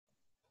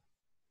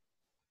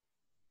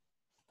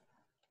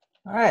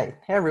All right,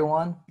 hey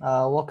everyone.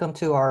 Welcome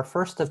to our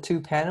first of two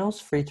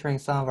panels featuring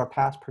some of our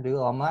past Purdue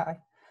alumni.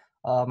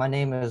 My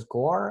name is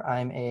Gore.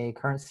 I'm a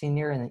current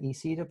senior in the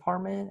EC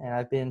department, and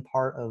I've been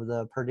part of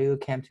the Purdue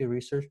Cam2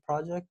 research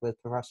project with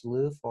Professor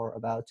Liu for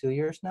about 2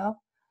 years now.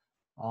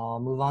 I'll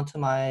move on to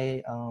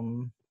my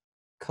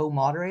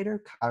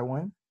co-moderator,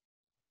 Kaiwen.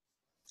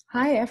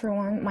 Hi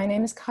everyone, my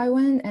name is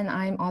Kaiwen and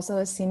I'm also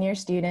a senior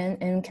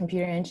student in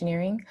computer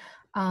engineering.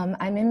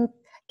 I'm in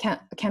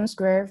Cam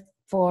Square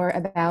for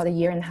about a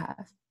year and a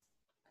half.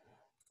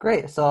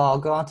 Great, so I'll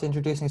go on to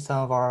introducing some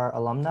of our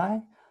alumni.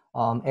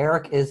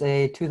 Erik is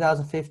a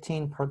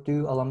 2015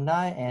 Purdue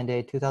alumni and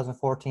a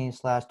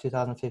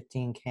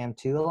 2014/2015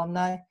 Cam2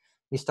 alumni.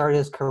 He started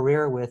his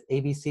career with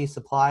ABC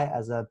Supply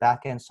as a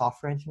back-end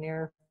software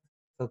engineer,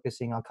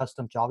 focusing on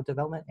custom Java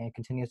development and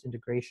continuous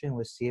integration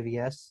with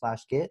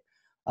CVS/Git.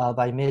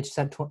 By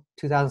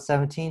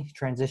mid-2017, he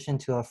transitioned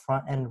to a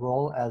front-end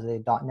role as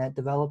a .NET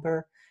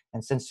developer.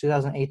 And since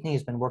 2018,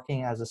 he's been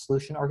working as a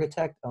solution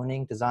architect,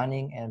 owning,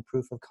 designing, and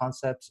proof of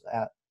concepts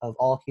of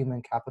all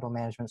human capital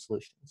management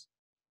solutions.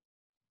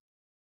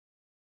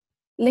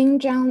 Ling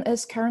Zhang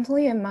is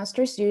currently a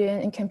master's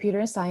student in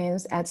computer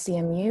science at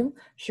CMU.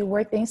 She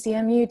worked in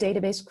CMU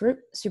database group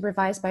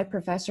supervised by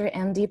Professor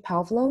Andy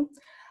Pavlo.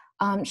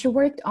 She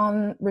worked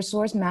on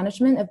resource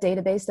management of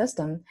database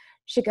system.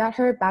 She got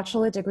her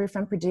bachelor degree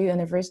from Purdue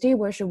University,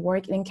 where she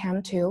worked in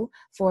Cam2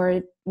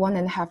 for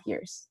 1.5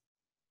 years.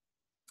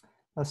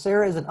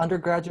 Sara is an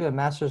undergraduate and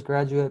master's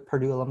graduate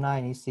Purdue alumni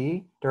in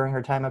EC. During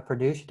her time at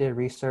Purdue, she did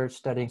research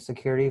studying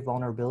security,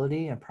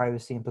 vulnerability, and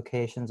privacy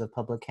implications of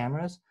public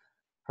cameras.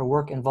 Her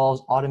work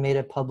involves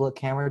automated public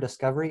camera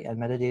discovery and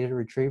metadata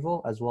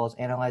retrieval, as well as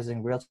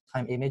analyzing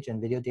real-time image and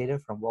video data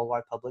from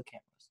worldwide public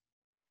cameras.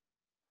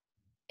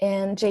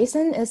 And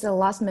Jason is a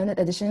last-minute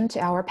addition to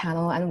our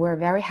panel, and we're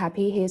very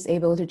happy he's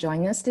able to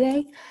join us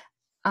today.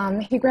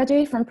 He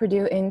graduated from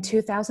Purdue in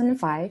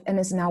 2005 and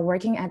is now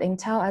working at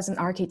Intel as an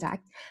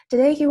architect.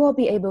 Today, he will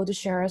be able to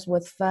share us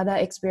with further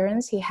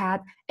experience he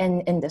had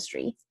in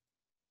industry.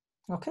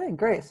 Okay,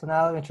 great. So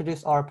now I'll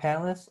introduce our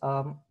panelists.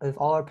 If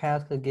all our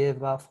panelists could give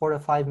about 4 to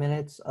 5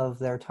 minutes of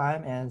their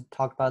time and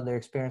talk about their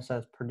experience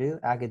at Purdue,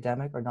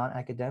 academic or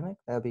non-academic,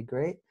 that would be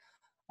great.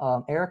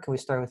 Erik, can we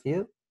start with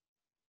you?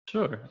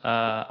 Sure.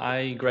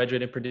 I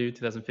graduated Purdue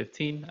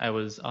 2015. I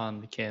was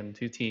on the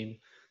Cam2 team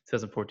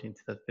 2014,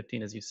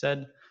 2015, as you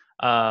said.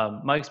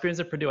 My experience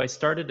at Purdue, I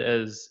started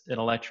as an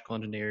electrical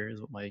engineer is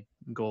what my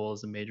goal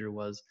as a major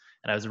was.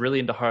 And I was really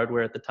into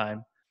hardware at the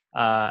time.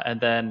 And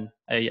then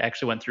I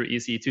actually went through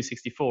EC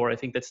 264. I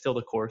think that's still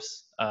the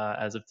course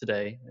as of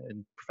today.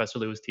 And Professor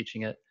Liu was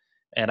teaching it.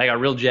 And I got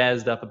real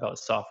jazzed up about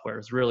software. It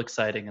was real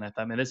exciting. And I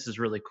thought, man, this is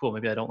really cool.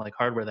 Maybe I don't like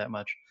hardware that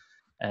much.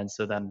 And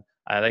so then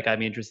that got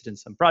me interested in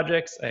some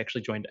projects. I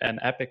actually joined an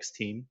Epics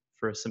team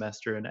for a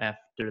semester. And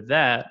after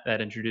that,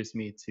 that introduced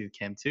me to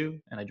Cam2.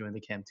 And I joined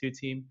the Cam2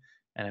 team.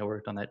 And I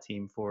worked on that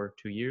team for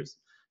 2 years.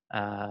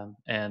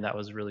 And that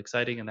was really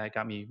exciting. And that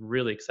got me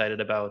really excited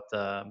about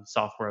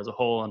software as a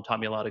whole and taught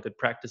me a lot of good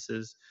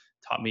practices,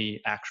 taught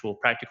me actual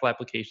practical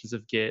applications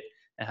of Git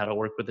and how to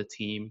work with a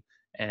team.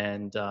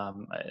 And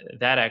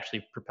that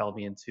actually propelled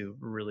me into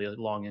really a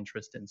long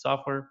interest in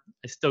software.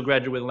 I still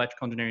graduated with an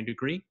electrical engineering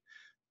degree,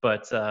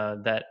 but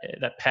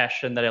that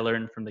passion that I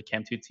learned from the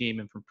Cam2 team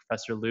and from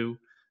Professor Liu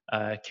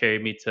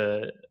carried me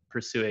to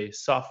pursue a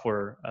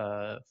software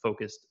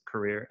focused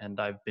career, and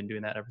I've been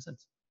doing that ever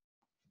since.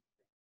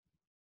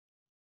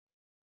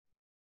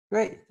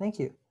 Great, thank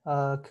you.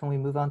 Can we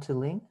move on to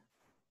Ling?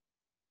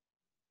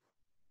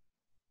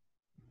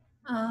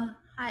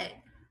 Hi.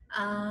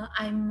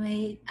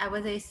 I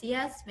was a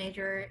CS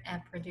major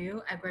at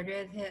Purdue. I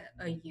graduated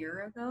a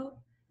year ago.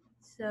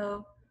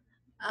 So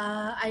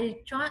I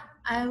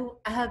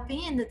have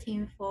been in the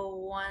team for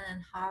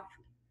 1.5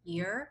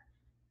 years.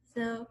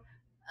 So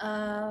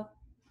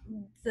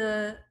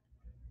the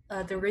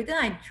reason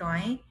I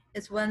joined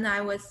is when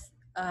I was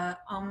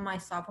on my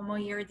sophomore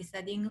year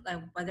deciding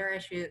like whether I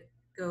should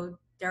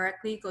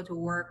directly go to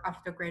work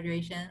after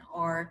graduation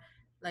or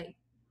like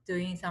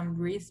doing some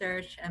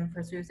research and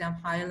pursue some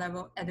high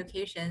level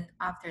education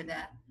after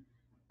that.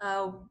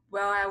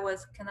 While I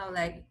was kind of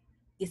like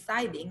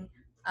deciding,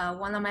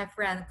 one of my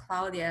friends,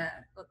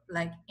 Claudia,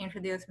 like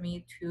introduced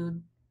me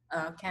to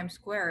Cam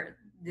Square,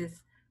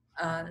 this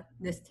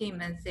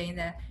team, and saying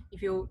that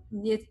if you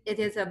need, it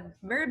is a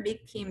very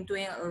big team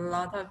doing a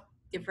lot of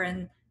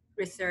different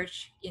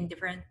research in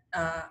different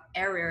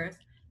areas.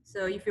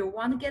 So if you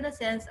want to get a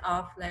sense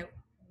of like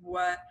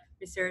what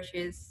research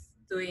is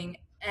doing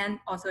and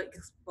also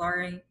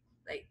exploring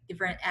like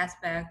different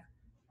aspects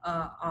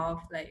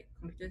of like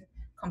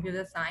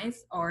computer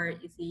science or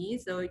ECE,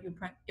 so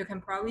you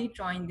can probably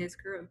join this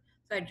group.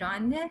 So I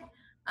joined it.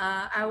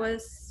 I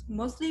was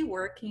mostly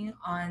working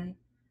on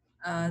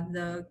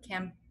the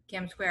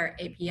CamSquare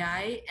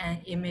API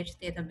and image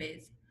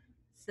database.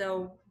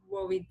 So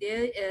what we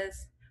did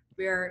is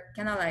we're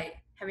kind of like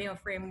having a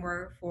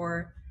framework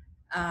for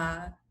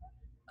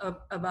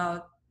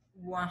about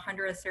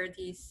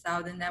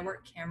 130,000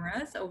 network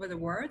cameras over the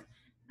world.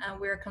 and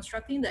we're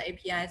constructing the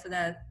API so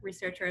that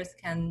researchers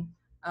can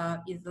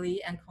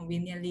easily and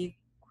conveniently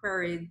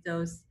query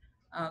those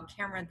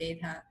camera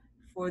data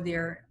for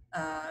their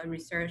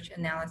research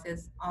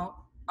analysis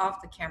of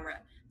the camera.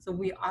 So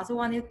we also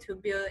wanted to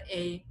build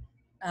a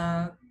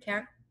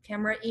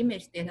camera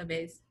image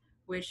database,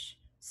 which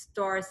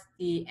stores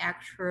the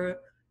actual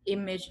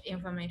image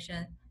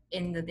information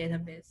in the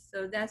database.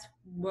 So that's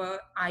what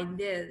I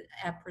did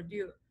at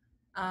Purdue.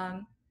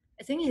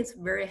 I think it's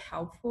very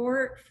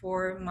helpful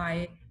for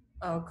my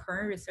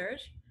current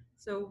research.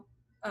 So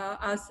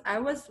as I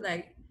was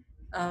like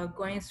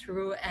going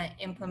through and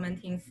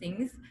implementing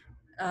things,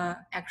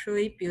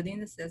 actually building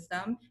the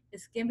system,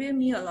 it's giving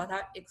me a lot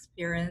of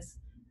experience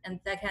and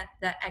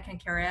that I can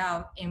carry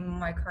out in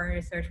my current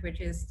research,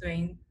 which is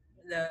doing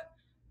the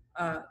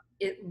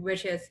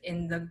which is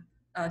in the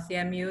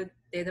CMU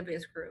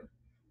database group.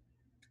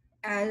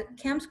 At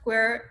Camp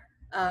Square,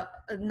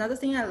 another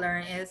thing I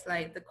learned is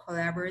like the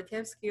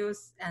collaborative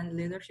skills and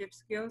leadership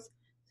skills,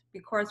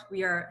 because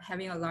we are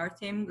having a large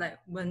team. Like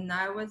when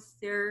I was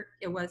there,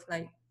 it was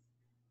like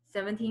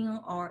 17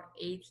 or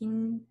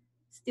 18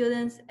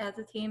 students as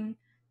a team.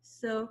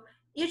 So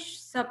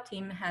each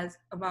sub-team has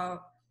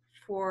about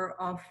 4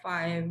 or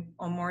 5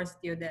 or more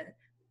students.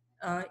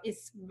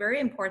 It's very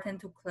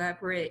important to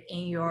collaborate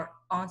in your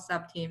own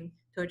sub-team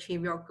to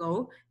achieve your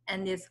goal.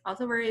 And it's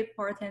also very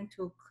important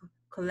to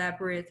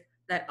collaborate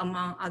like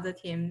among other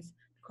teams,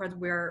 because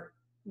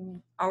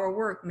our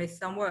work may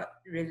somewhat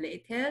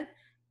related,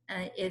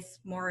 and it's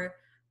more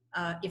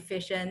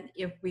efficient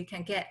if we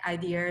can get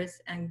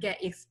ideas and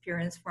get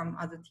experience from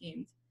other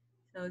teams.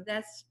 So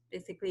that's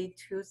basically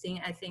 2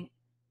 things I think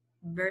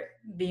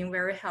being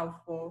very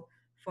helpful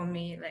for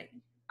me, like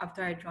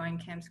after I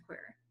joined Camp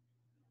Square.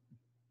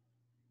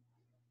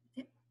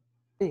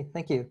 Hey,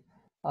 thank you.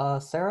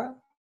 Sara?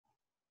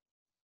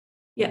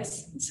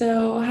 Yes,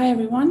 so hi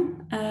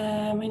everyone.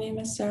 My name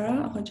is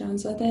Sara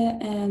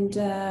Aghajanzadeh,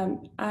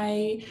 and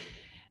I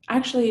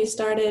actually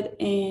started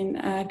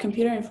in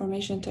computer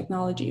information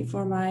technology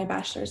for my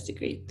bachelor's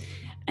degree.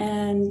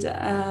 And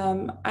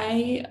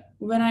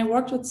when I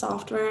worked with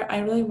software, I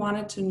really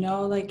wanted to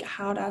know like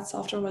how that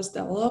software was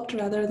developed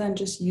rather than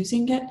just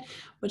using it,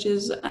 which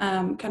is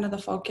kind of the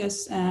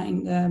focus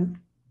in the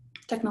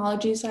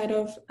technology side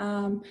of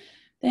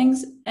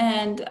things.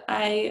 And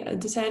I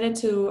decided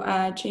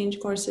to change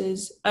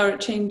courses or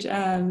change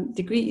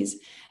degrees.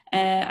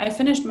 I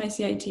finished my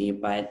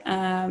CIT, but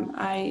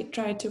I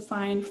tried to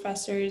find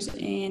professors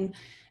in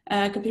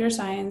computer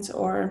science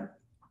or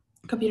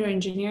computer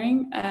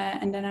engineering.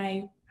 And then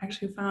I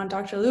actually found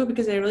Dr. Liu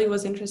because I really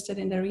was interested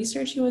in the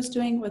research he was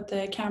doing with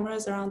the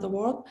cameras around the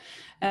world.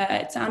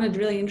 It sounded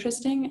really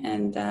interesting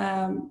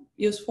and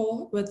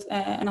useful with,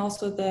 and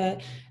also the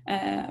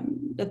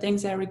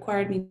things that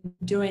required me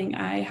doing.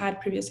 I had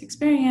previous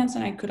experience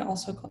and I could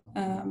also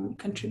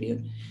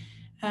contribute.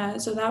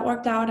 So that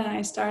worked out, and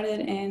I started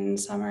in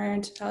summer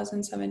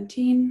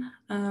 2017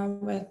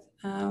 with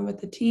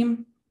the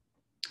team.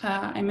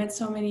 I met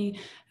so many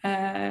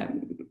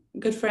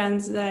good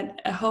friends that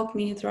helped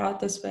me throughout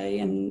this way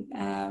and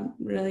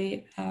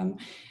really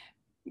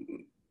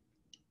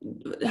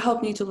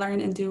helped me to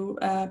learn and do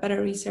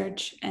better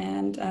research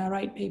and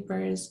write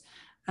papers.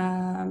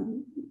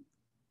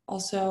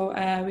 Also,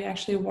 we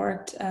actually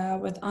worked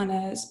on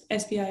a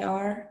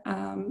SBIR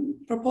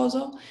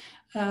proposal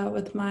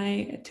with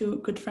my 2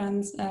 good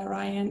friends,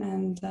 Ryan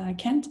and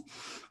Kent.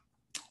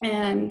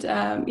 And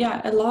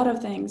yeah, a lot of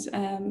things.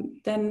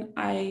 Then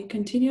I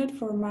continued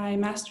for my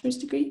master's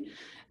degree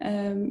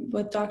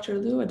with Dr.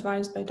 Liu,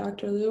 advised by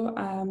Dr. Liu.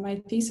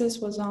 My thesis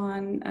was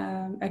on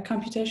a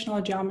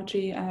computational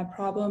geometry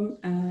problem.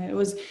 It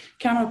was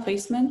camera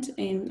placement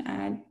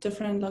in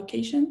different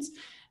locations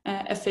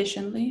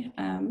efficiently.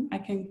 I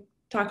can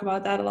talk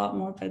about that a lot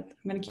more, but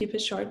I'm going to keep it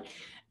short.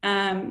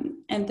 And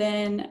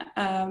then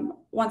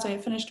once I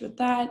finished with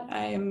that,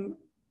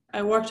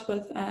 I worked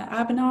with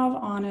Abhinav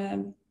on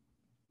a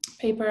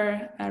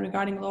paper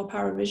regarding low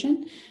power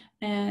vision,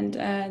 and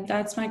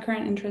that's my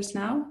current interest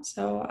now.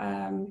 So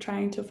I'm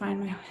trying to find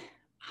my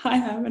hi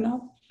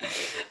Abhinav.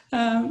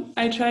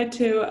 I tried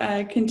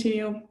to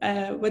continue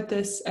with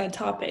this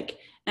topic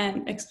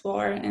and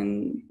explore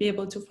and be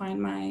able to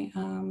find my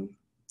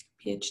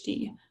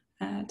PhD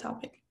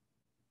topic.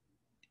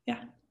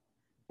 Yeah.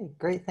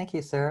 Great, thank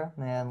you, Sara.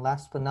 And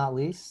last but not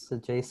least,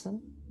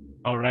 Jason.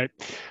 All right.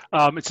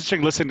 It's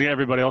interesting listening to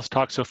everybody else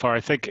talk so far.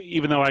 I think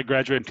even though I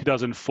graduated in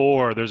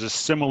 2004, there's a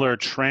similar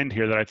trend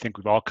here that I think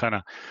we've all kind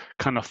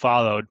of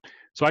followed.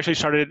 So I actually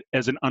started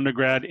as an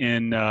undergrad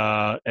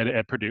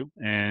at Purdue,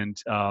 and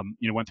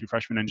went through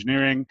freshman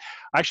engineering.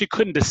 I actually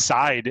couldn't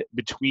decide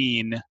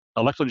between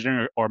electrical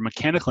engineering or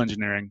mechanical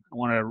engineering. I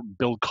wanted to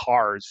build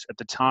cars at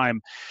the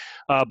time,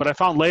 but I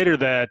found later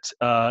that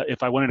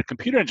if I went into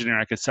computer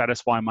engineering, I could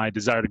satisfy my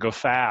desire to go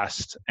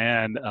fast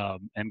and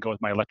go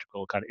with my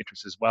electrical kind of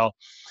interests as well.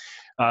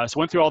 So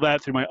went through all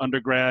that through my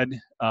undergrad.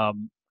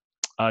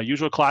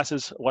 Usual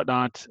classes,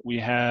 whatnot. We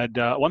had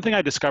one thing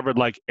I discovered,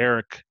 like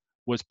Erik,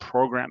 was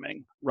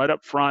programming. Right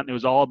up front, it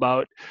was all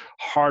about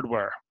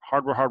hardware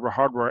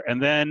hardware.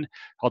 And then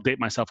I'll date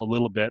myself a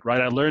little bit,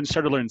 right?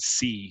 Started to learn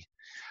C.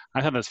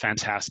 I thought that's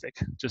fantastic.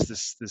 Just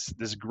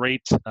this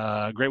great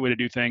way to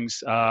do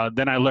things.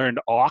 Then I learned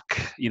awk,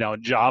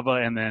 Java,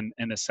 and then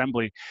in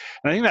assembly.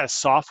 And I think that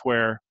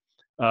software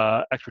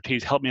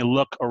expertise helped me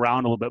look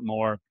around a little bit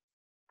more.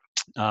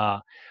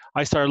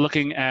 I started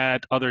looking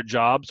at other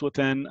jobs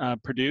within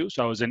Purdue.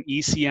 So I was an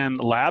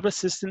ECN lab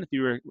assistant.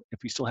 If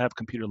we still have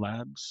computer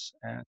labs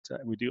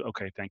we do.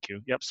 Okay, thank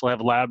you. Yep, still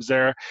have labs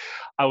there.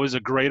 I was a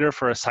grader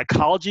for a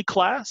psychology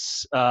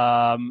class,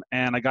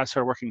 and I got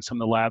started working in some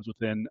of the labs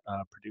within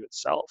Purdue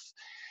itself.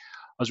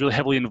 I was really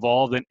heavily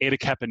involved in Eta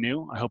Kappa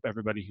Nu. I hope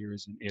everybody here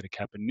is in Eta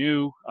Kappa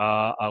Nu.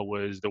 I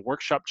was the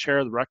workshop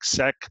chair, the rec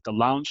sec, the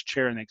lounge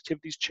chair, and the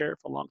activities chair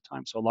for a long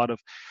time. So a lot of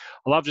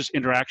just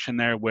interaction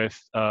there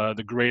with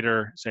the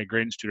greater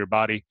student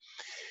body.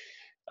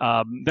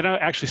 Then I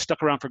actually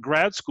stuck around for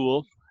grad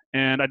school,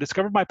 and I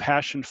discovered my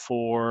passion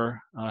for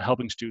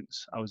helping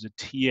students. I was a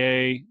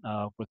TA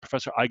with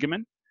Professor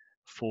Aghajanzadeh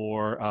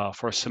for a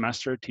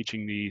semester,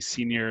 teaching the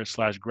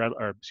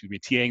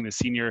TAing the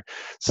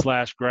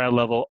senior/grad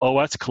level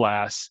OS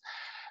class,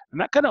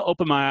 and that kind of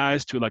opened my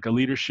eyes to like a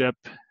leadership,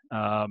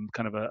 kind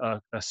of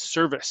a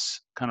service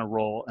kind of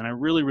role, and I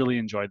really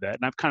enjoyed that,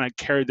 and I've kind of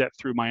carried that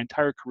through my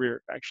entire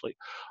career, actually,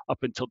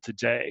 up until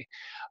today.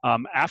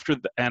 After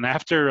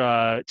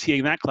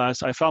TAing that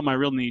class, I found my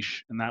real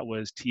niche, and that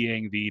was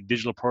TAing the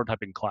digital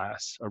prototyping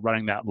class, or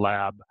running that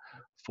lab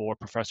for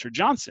Professor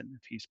Johnson,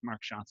 if Mark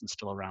Johnson's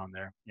still around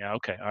there. Yeah,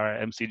 okay, all right,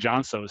 MC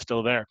Johnson is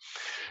still there.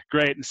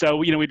 Great. And so,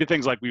 we did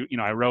things like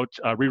I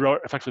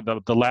rewrote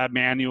effectively the lab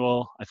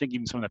manual. I think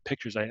even some of the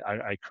pictures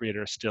I created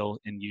are still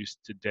in use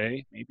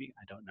today, maybe,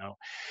 I don't know.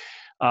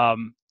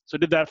 So I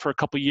did that for a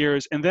couple of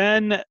years. And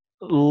then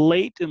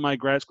late in my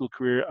grad school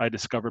career, I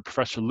discovered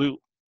Professor Liu.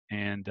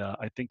 And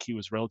I think he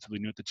was relatively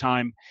new at the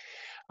time.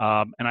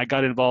 And I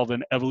got involved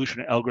in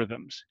evolutionary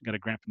algorithms, got a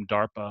grant from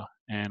DARPA,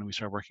 and we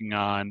started working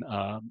on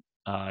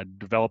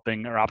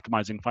developing or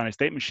optimizing finite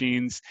state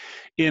machines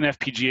in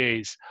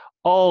FPGAs.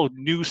 All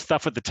new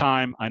stuff at the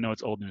time. I know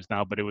it's old news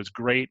now, but it was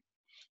great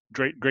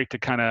to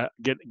kind of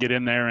get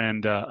in there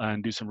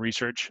and do some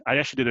research. I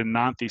actually did a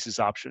non-thesis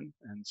option,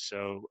 and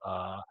so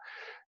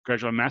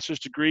graduate master's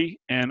degree.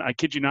 And I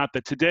kid you not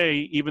that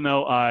today, even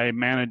though I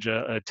manage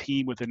a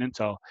team within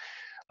Intel,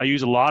 I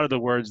use a lot of the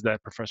words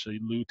that Professor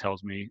Liu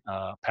tells me,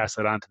 pass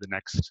that on to the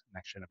next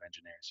gen of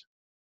engineers.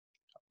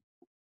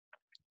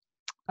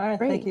 All right,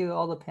 Great. Thank you,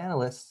 all the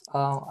panelists.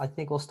 I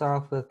think we'll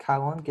start off with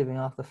Kaiwen giving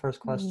off the first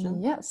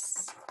question.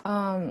 Yes.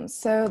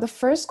 So the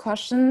first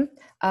question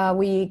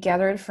we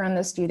gathered from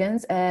the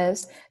students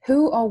is,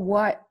 who or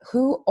what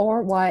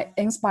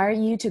inspired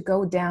you to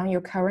go down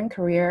your current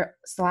career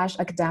 /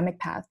 academic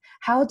path?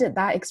 How did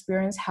that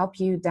experience help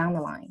you down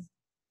the line?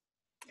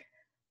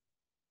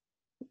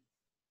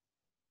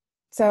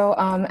 So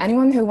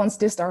anyone who wants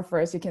to start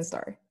first, you can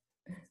start.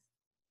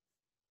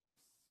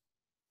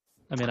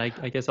 I mean,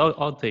 I guess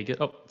I'll take it.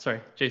 Oh,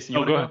 sorry, Jason.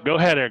 You Go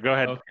ahead, Eric. Go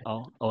ahead. Okay.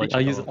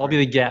 I'll be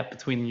the gap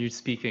between you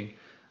speaking.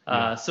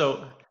 Yeah.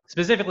 So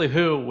specifically,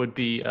 who would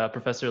be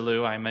Professor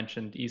Liu? I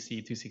mentioned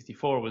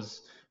EC264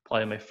 was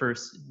probably my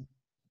first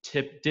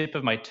dip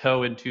of my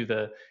toe into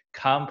the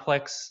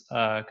complex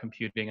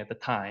computing at the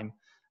time.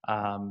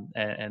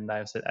 And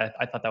I said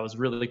I thought that was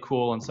really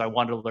cool, and so I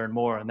wanted to learn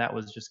more. And that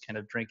was just kind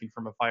of drinking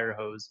from a fire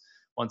hose.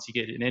 Once you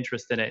get an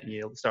interest in it and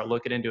you start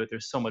looking into it,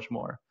 there's so much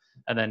more.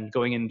 And then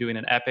going in and doing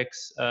an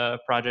EPICS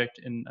project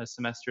in a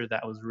semester,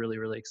 that was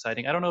really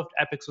exciting. I don't know if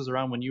EPICS was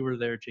around when you were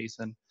there,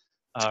 Jason,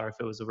 or if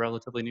it was a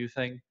relatively new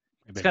thing.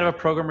 It's kind of a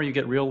program where you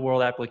get real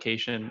world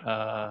application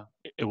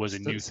it was a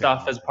new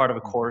stuff thing, as part of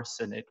a course,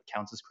 and it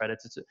counts as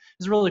credits. It's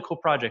a really cool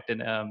project,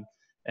 and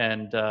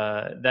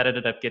that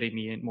ended up getting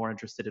me more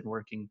interested in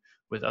working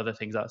with other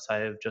things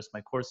outside of just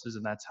my courses,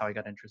 and that's how I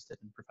got interested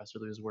in Professor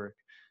Liu's work.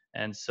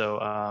 And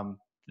so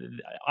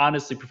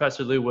honestly,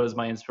 Professor Liu was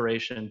my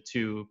inspiration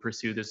to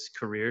pursue this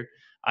career.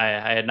 I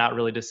had not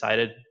really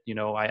decided.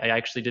 I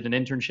actually did an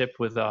internship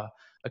with a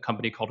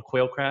company called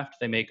Coilcraft.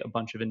 They make a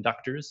bunch of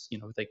inductors.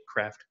 They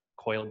craft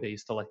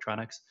coil-based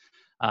electronics.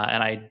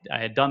 And I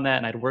had done that,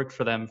 and I'd worked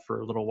for them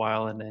for a little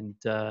while, and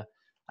I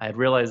had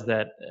realized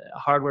that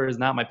hardware is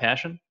not my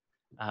passion,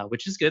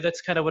 which is good.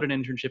 That's kind of what an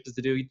internship is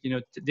to do,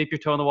 to dip your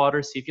toe in the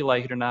water, see if you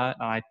like it or not.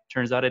 And it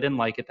turns out I didn't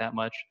like it that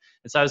much.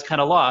 And so I was kind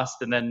of lost.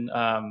 And then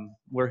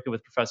working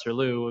with Professor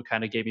Liu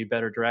kind of gave me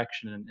better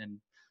direction.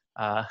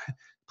 And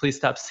please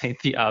stop saying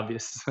the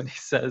obvious when he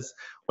says,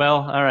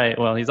 well, all right,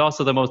 well, he's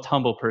also the most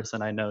humble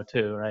person I know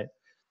too, right?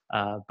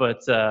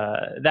 But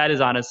that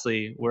is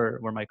honestly where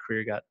my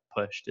career got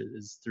pushed,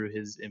 is through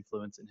his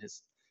influence and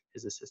his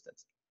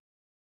assistance.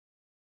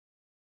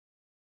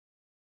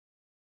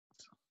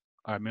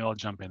 All right, maybe I'll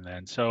jump in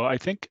then. So I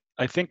think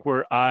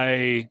where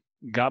I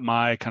got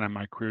my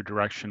career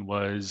direction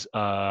was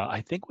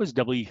I think was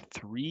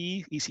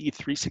W3 ECE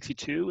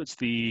 362. It's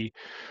the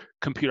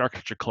computer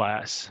architecture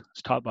class.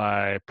 It's taught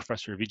by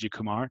Professor Vijay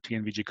Kumar,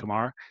 TN Vijay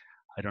Kumar.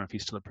 I don't know if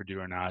he's still at Purdue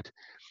or not.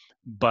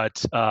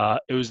 but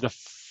it was the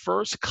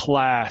first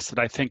class that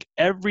I think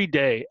every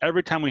day,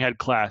 every time we had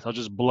class, I was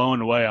just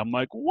blown away. I'm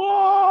like,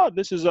 whoa,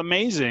 this is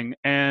amazing.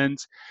 And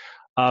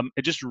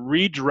it just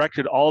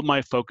redirected all of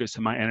my focus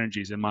and my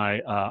energies, and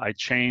I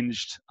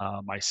changed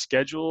my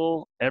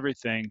schedule,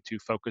 everything, to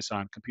focus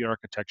on computer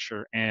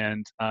architecture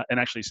and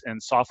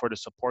software to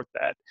support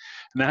that.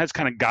 And that has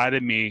kind of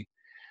guided me.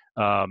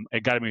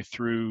 It guided me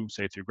through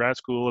grad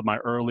school and my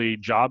early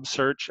job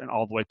search, and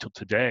all the way till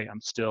today.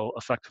 I'm still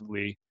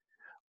effectively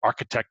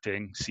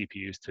architecting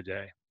CPUs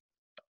today.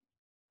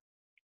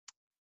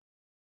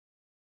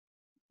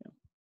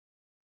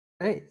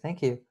 Great,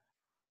 thank you.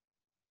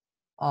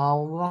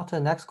 We'll move on to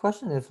the next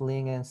question. If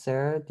Ling and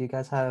Sara, do you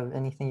guys have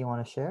anything you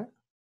want to share?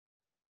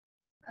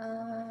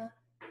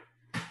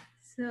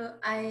 So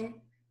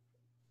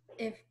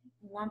if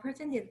one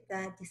person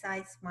that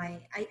decides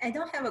I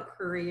don't have a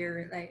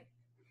career like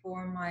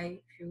for my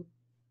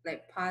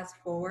path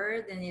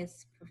forward, then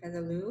it's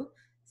Professor Liu.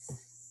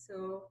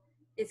 So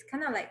it's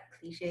kind of like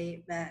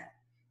cliche, but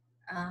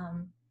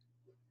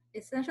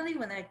essentially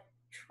when I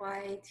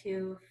try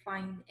to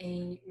find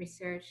a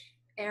research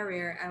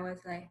area, I was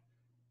like,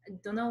 I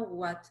don't know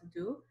what to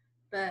do,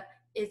 but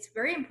it's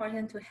very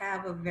important to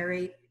have a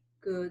very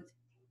good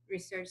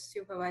research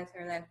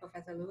supervisor like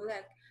Professor Liu,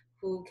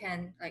 who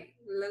can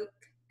look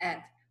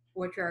at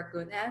what you're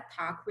good at,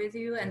 talk with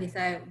you, and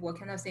decide what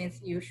kind of things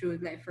you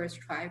should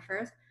first try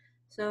first.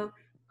 So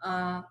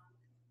the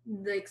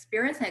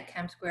experience at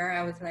Camp Square,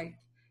 I was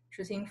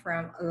choosing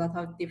from a lot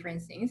of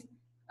different things.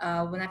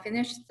 When I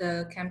finished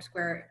the Camp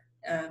Square,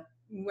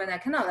 when I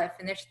kind of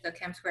finished the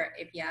Camp Square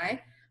API,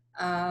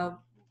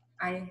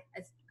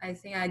 I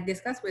think I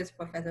discussed with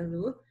Professor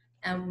Liu,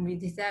 and we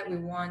decided we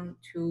want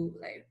to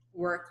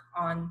work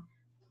on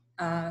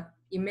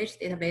image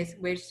database,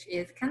 which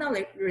is kind of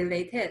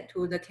related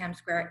to the Camp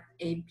Square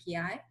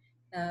API,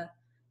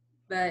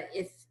 but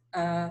it's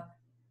a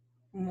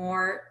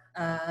more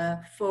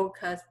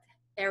focused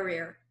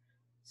area.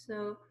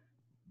 So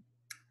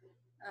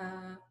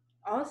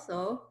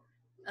also,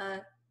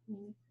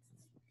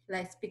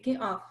 speaking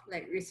of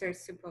research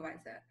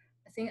supervisor,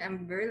 I think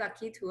I'm very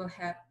lucky to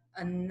have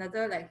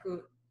another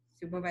good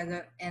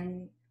supervisor,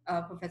 and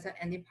Professor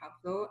Andy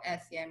Pablo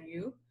at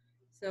CMU.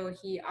 So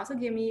he also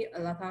gave me a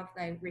lot of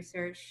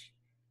research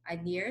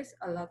ideas,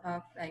 a lot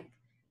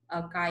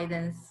of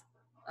guidance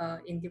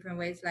in different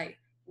ways, like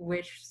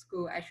which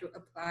school I should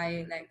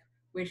apply,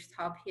 which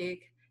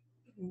topic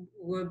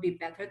would be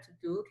better to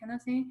do, kind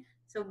of thing.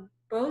 So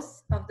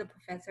both of the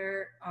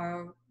professors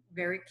are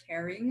very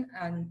caring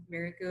and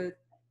very good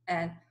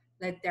at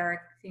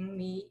directing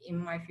me in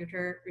my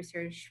future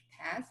research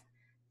path.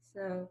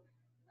 So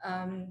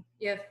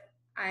if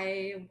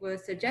I would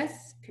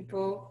suggest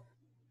people,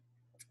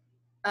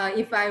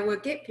 if I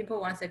would give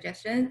people one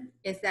suggestion,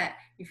 is that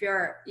if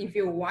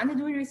you want to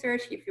do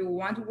research, if you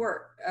want to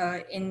work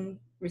in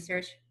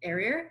research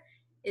area,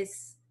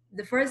 is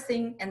the first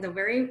thing and the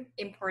very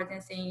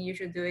important thing you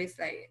should do is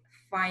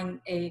find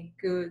a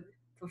good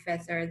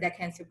professor that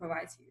can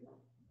supervise you.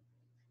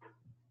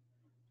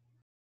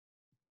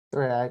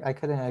 Sure, I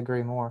couldn't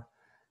agree more.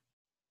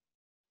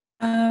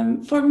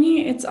 For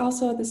me, it's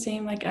also the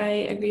same. I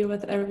agree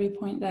with every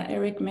point that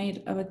Erik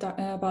made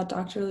about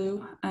Dr.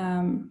 Liu.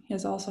 He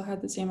has also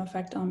had the same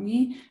effect on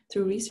me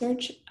through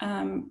research.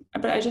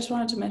 But I just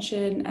wanted to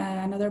mention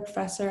another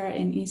professor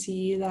in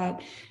ECE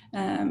that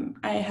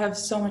I have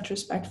so much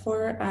respect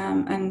for,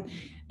 and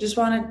just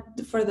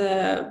wanted, for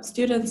the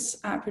students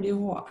at Purdue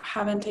who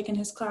haven't taken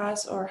his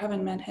class or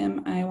haven't met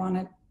him, I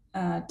wanted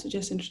to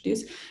just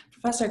introduce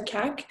Professor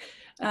Keck.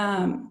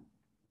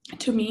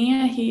 To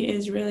me, he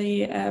is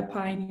really a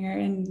pioneer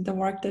in the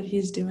work that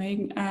he's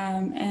doing,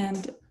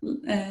 and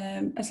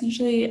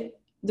essentially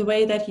the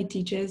way that he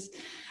teaches,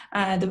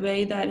 the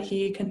way that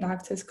he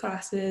conducts his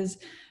classes,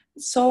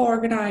 so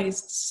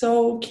organized,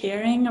 so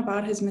caring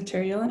about his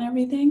material and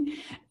everything.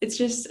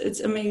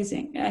 It's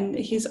amazing. And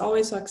he's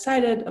always so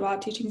excited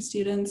about teaching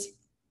students.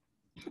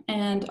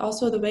 And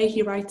also the way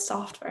he writes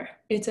software,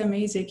 it's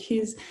amazing.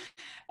 He's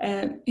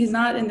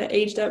not in the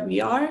age that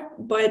we are,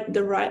 but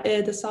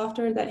the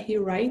software that he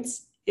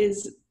writes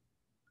is,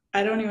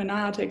 I don't even know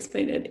how to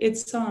explain it.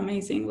 It's so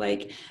amazing,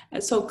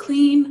 so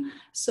clean,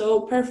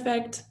 so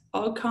perfect,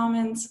 all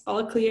comments,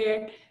 all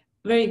clear,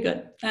 very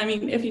good. I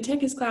mean, if you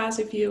take his class,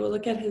 if you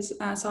look at his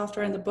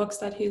software and the books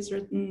that he's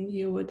written,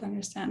 you would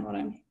understand what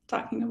I'm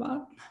talking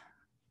about.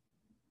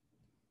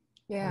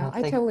 Yeah,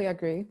 I totally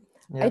agree.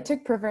 Yeah. I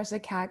took Professor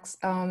Keck's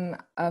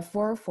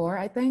 404,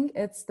 I think.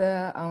 It's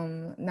the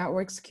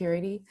network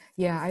security.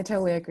 Yeah, I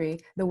totally agree.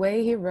 The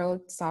way he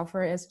wrote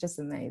software is just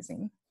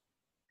amazing.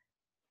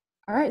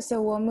 All right,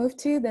 so we'll move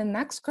to the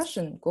next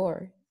question,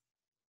 Gore.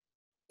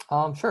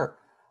 Sure.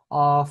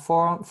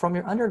 From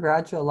your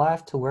undergraduate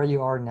life to where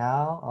you are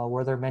now,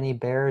 were there many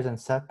barriers and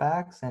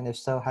setbacks? And if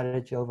so, how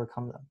did you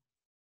overcome them?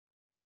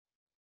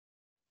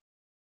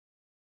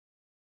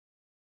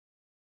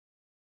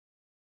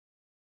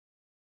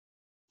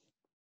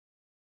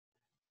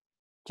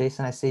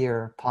 Jason, I see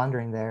you're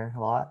pondering there a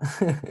lot.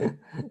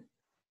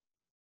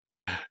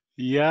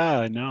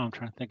 Yeah, no, I'm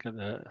trying to think of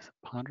the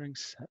pondering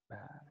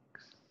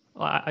setbacks.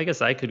 Well, I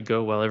guess I could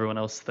go while everyone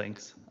else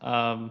thinks.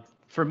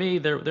 For me,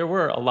 there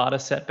were a lot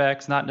of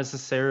setbacks, not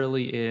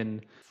necessarily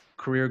in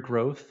career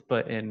growth,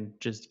 but in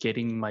just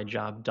getting my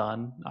job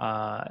done.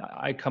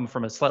 I come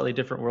from a slightly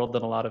different world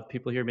than a lot of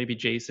people here. Maybe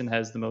Jason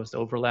has the most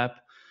overlap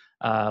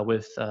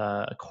with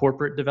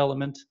corporate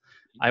development.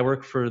 I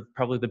work for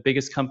probably the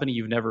biggest company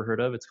you've never heard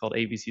of. It's called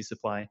ABC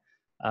Supply.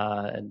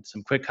 And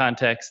some quick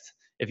context: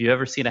 if you've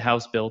ever seen a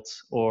house built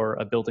or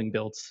a building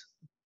built,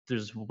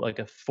 there's like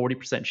a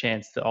 40%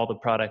 chance that all the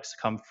products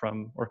come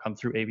from or come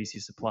through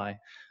ABC Supply.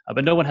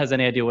 But no one has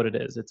any idea what it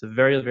is. It's a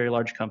very, very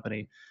large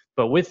company.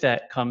 But with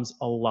that comes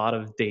a lot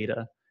of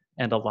data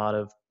and a lot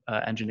of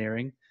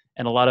engineering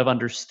and a lot of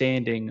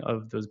understanding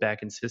of those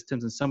backend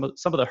systems. And some of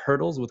the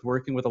hurdles with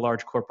working with a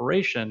large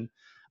corporation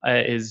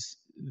is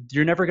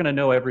you're never going to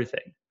know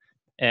everything.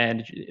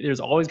 And there's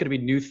always going to be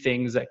new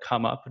things that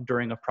come up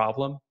during a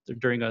problem,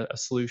 during a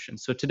solution.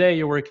 So today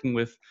you're working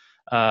with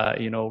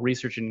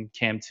research in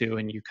CAM2,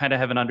 and you kind of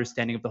have an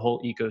understanding of the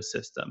whole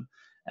ecosystem.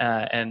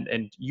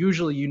 And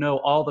usually you know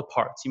all the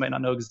parts. You might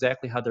not know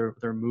exactly how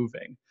they're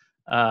moving.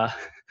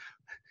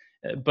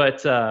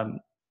 But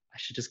I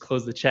should just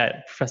close the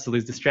chat. Professor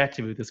Lou's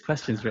distracting me with his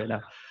questions right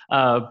now.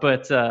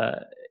 But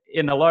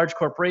in a large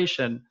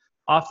corporation,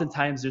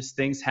 oftentimes there's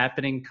things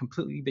happening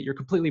completely that you're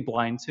completely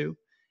blind to.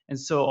 And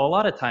so a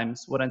lot of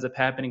times what ends up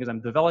happening is I'm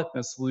developing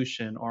a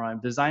solution or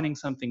I'm designing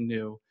something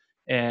new,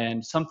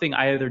 and something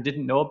I either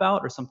didn't know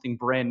about or something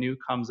brand new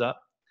comes up.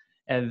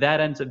 And that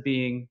ends up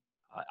being,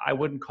 I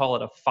wouldn't call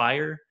it a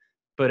fire,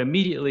 but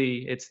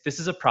immediately this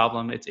is a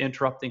problem. It's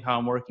interrupting how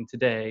I'm working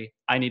today.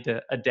 I need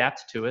to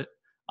adapt to it,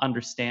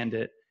 understand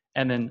it,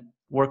 and then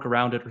work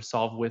around it or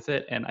solve with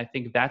it. And I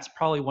think that's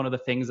probably one of the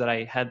things that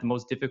I had the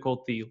most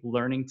difficulty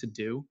learning to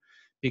do,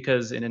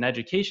 because in an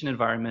education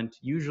environment,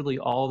 usually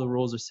all the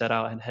rules are set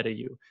out ahead of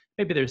you.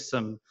 Maybe there's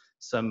some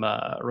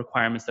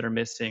requirements that are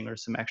missing or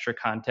some extra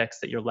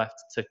context that you're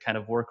left to kind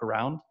of work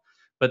around.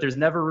 But there's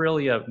never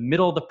really a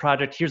middle of the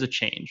project, here's a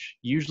change.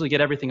 You usually get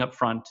everything up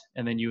front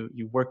and then you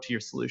work to your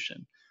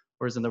solution.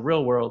 Whereas in the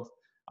real world,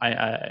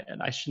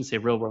 and I shouldn't say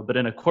real world, but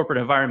in a corporate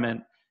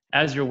environment,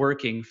 as you're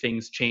working,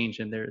 things change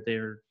and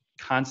they're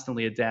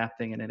constantly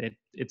adapting, and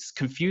it's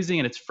confusing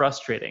and it's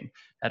frustrating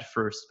at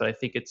first, but I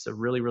think it's a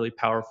really, really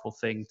powerful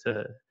thing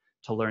to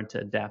learn to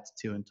adapt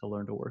to and to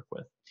learn to work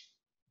with.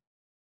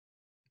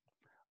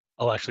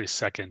 I'll actually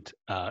second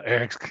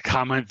Eric's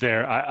comment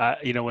there.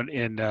 When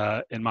in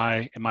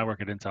my work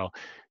at Intel,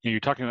 you're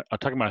talking about a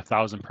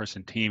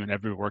 1,000-person team and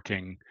everyone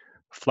working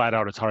flat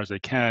out as hard as they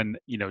can.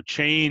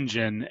 Change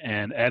and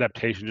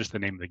adaptation, just the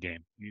name of the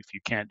game. If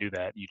you can't do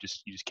that, you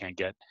just can't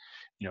get,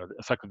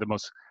 effectively the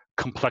most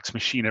complex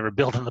machine ever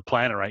built on the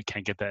planet, right?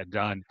 Can't get that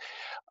done.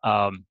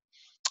 I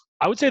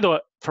would say though,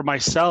 for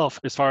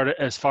myself, as far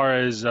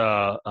as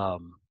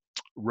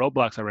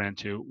roadblocks I ran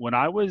into when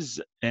I was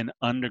an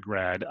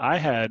undergrad, I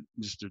had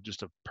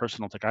just a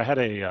personal thing. I had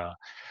a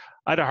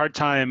hard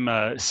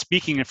time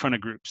speaking in front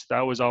of groups.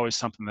 That was always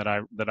something that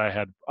I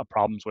had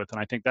problems with, and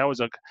I think that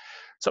was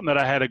something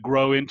that I had to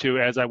grow into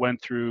as I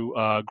went through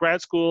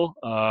grad school.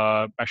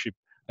 Actually,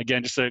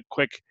 again, just a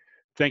quick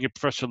thank you,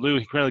 Professor Liu.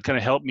 He really kind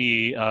of helped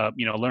me,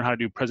 learn how to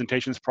do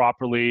presentations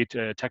properly,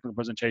 to technical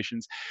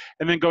presentations.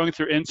 And then going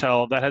through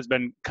Intel, that has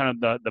been kind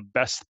of the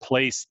best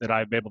place that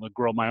I've been able to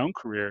grow my own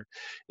career,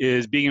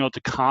 is being able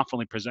to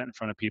confidently present in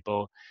front of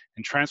people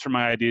and transfer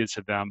my ideas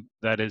to them.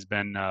 That has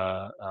been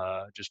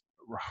just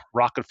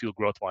rocket fuel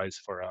growth-wise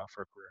for a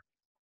career.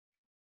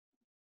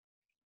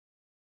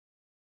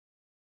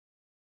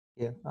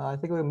 Yeah, I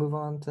think we'll move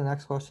on to the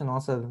next question.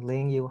 Also,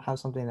 Ling, you have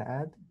something to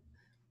add?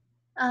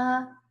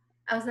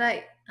 I was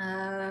like,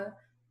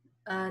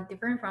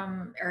 different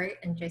from Erik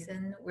and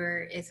Jason,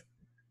 where it's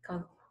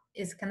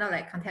kind of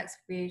like context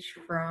switch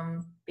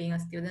from being a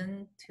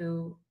student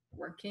to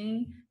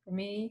working. For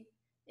me,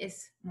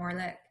 it's more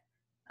like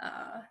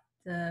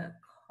the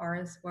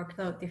course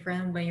workload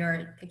different when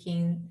you're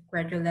taking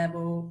graduate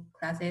level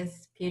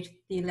classes,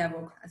 PhD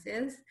level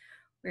classes,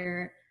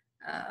 where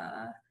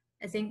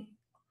I think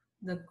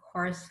the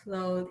course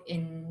load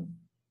in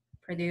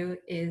Purdue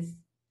is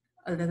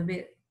a little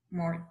bit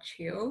more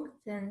chill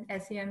than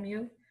at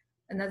CMU.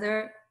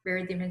 Another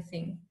very different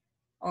thing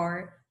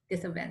or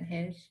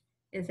disadvantage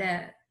is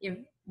that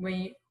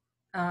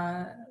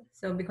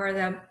so because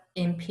I'm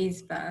in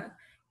Pittsburgh,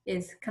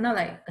 it's kind of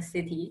like a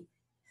city,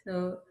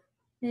 so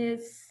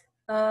it's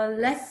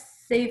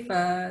less safe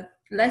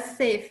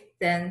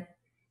than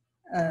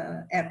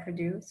at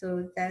Purdue.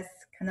 So that's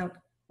kind of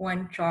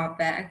one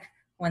drawback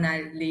when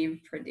I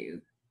leave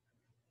Purdue.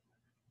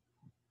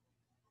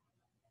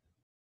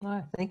 All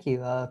right, thank you.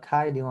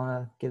 Kai, do you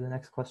want to give the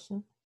next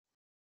question?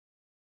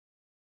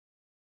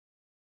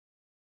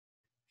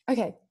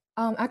 Okay.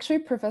 Actually,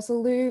 Professor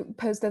Liu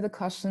posted the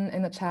question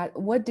in the chat.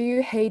 What do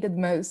you hate the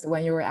most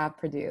when you were at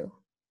Purdue?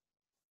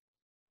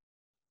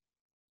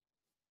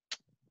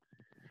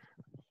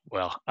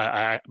 Well,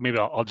 maybe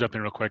I'll jump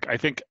in real quick. I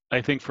think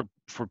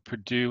for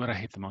Purdue, what I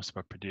hate the most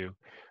about Purdue,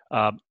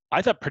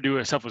 I thought Purdue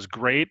itself was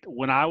great.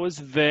 When I was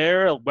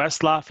there,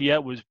 West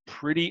Lafayette was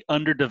pretty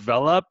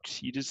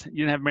underdeveloped. You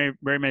didn't have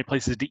very many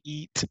places to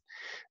eat,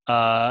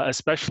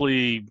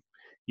 especially,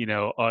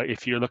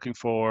 if you're looking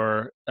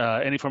for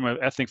any form of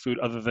ethnic food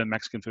other than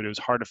Mexican food. It was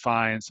hard to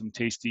find some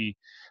tasty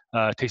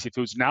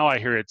foods. Now I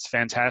hear it's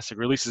fantastic,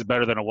 or at least it's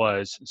better than it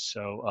was.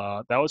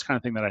 So that was kind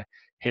of thing that I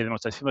hated the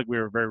most. I feel like we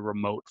were very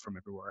remote from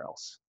everywhere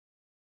else.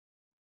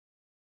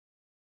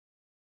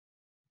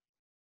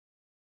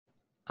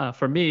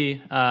 For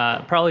me,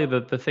 probably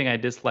the thing I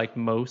disliked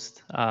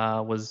most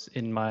was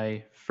in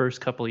my first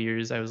couple of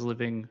years, I was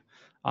living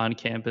on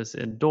campus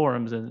in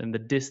dorms, and the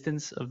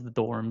distance of the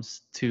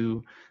dorms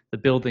to the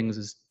buildings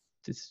is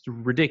just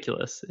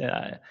ridiculous.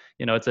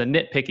 It's a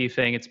nitpicky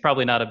thing. It's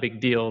probably not a big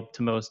deal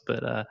to most,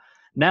 but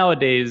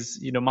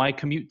nowadays, my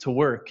commute to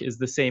work is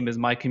the same as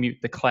my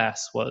commute to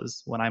class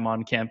was when I'm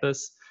on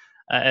campus.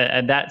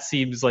 And that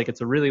seems like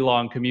it's a really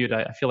long commute.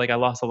 I feel like I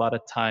lost a lot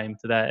of time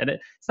to that. And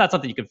it's not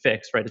something you can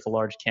fix, right? It's a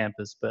large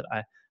campus, but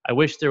I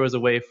wish there was a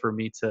way for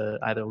me to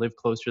either live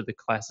closer to the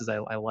classes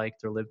I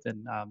liked or lived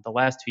in. The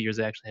last 2 years,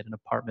 I actually had an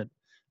apartment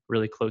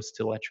really close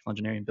to the electrical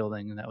engineering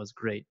building, and that was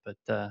great.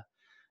 But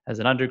as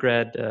an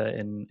undergrad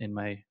in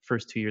my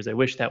first 2 years, I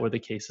wish that were the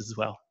case as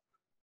well.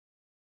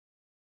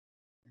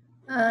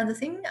 The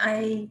thing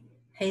I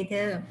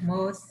hated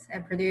most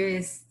at Purdue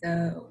is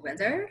the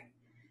weather.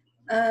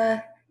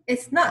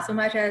 It's not so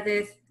much as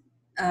it's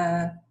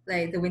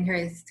like the winter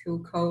is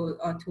too cold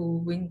or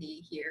too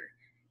windy here.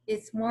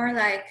 It's more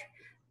like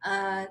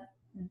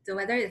the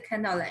weather is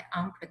kind of like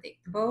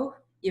unpredictable.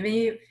 Even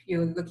if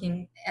you're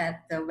looking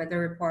at the weather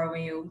report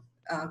when you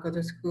go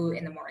to school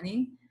in the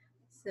morning.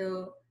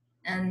 So,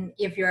 and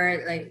if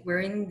you're like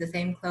wearing the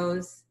same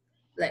clothes,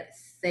 like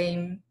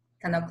same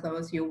kind of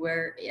clothes you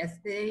wear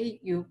yesterday,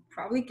 you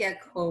probably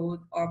get cold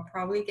or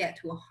probably get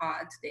too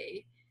hot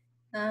today.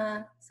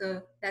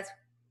 So that's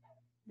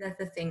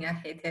the thing I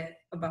hated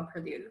about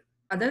Purdue.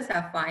 Others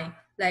are fine.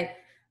 Like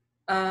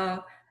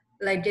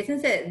Jason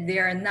said, they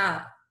are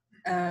not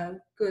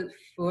good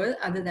food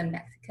other than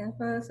Mexican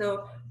food.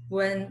 So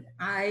when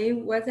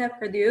I was at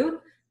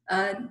Purdue,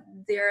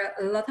 there are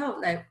a lot of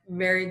like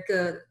very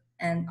good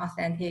and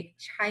authentic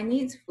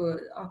Chinese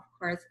food, of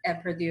course,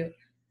 at Purdue.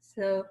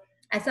 So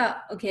I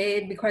thought,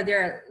 okay, because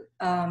there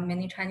are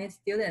many Chinese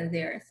students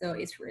there, so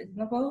it's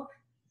reasonable.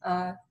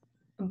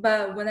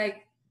 But when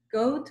I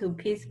go to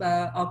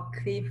Pittsburgh or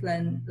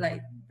Cleveland,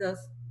 like those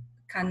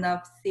kind of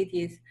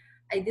cities,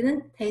 I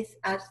didn't taste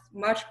as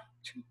much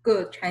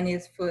good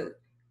Chinese food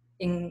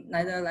in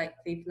neither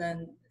like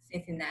Cleveland,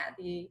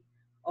 Cincinnati,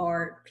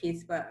 or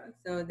Pittsburgh.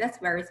 So that's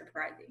very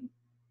surprising.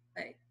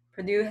 Like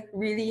Purdue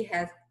really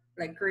has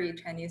like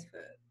great Chinese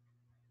food.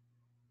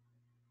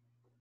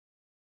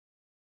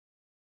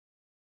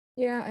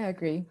 Yeah, I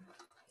agree.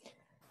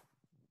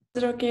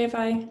 Is it okay if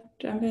I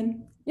jump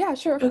in? Yeah,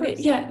 sure. Of Okay, course.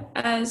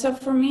 yeah. So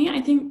for me,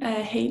 I think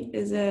hate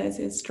is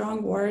a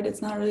strong word.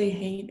 It's not really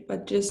hate,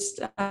 but just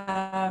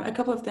a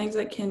couple of things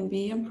that can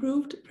be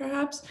improved,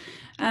 perhaps.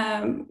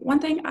 One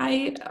thing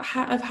I've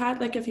had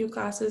like a few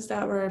classes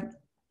that were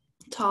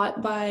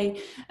taught by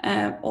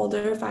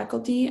older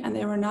faculty, and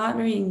they were not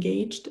very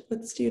engaged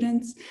with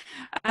students.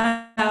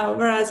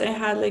 Whereas I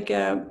had like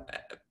a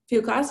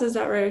few classes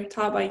that were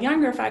taught by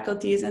younger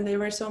faculties, and they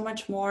were so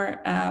much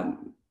more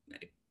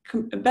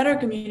better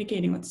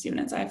communicating with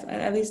students.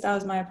 At least that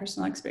was my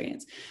personal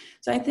experience.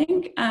 So I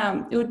think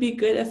it would be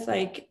good if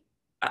like,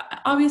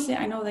 obviously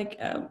I know like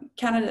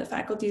candidate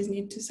faculties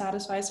need to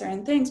satisfy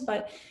certain things,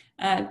 but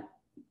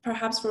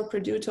perhaps for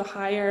Purdue to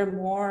hire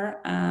more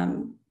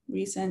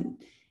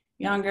recent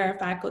younger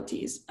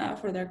faculties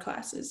for their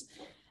classes.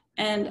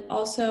 And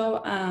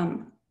also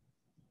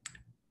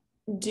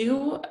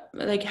do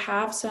like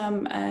have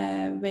some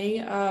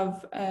way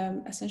of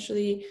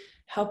essentially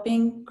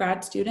helping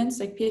grad students,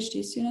 like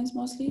PhD students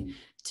mostly,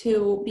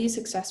 to be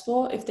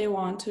successful if they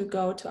want to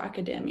go to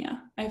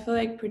academia. I feel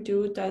like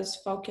Purdue does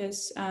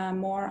focus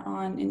more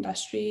on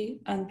industry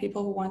and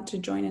people who want to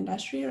join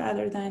industry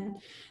rather than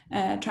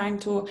trying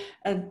to,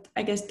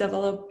 I guess,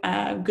 develop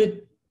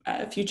good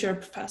future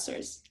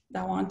professors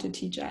that want to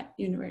teach at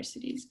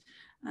universities.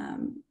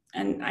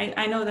 And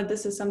I know that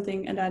this is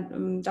something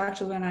that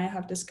Dr. Ling and I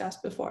have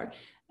discussed before,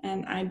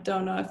 and I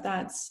don't know if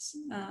that's,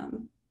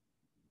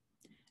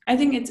 I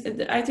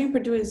think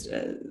Purdue is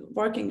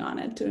working on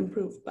it to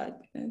improve,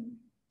 but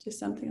just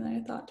something that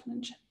I thought to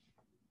mention.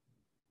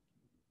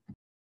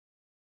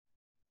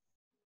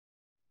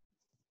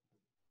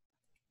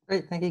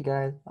 Great, thank you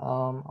guys.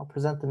 I'll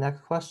present the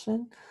next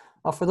question.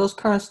 For those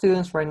current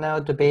students right now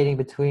debating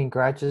between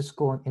graduate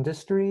school and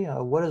industry,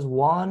 what is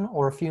one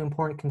or a few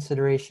important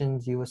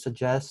considerations you would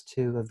suggest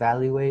to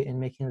evaluate in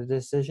making the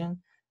decision?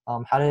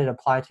 How did it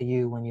apply to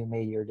you when you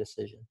made your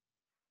decision?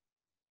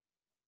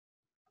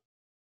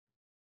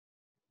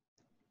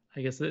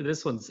 I guess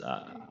this one's,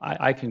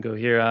 I can go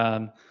here.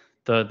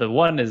 The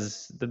one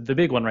is, the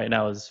big one right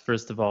now is,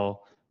 first of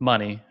all,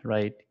 money,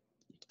 right?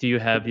 Do you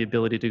have the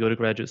ability to go to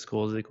graduate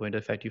school? Is it going to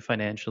affect you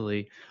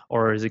financially,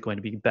 or is it going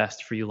to be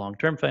best for you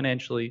long-term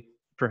financially?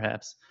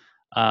 Perhaps.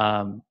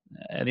 And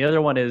the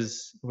other one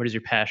is, where does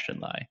your passion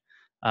lie?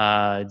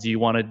 Do you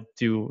want to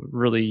do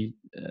really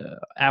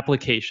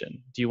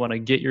application? Do you want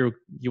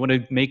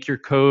to make your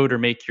code or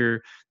make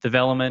your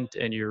development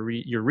and your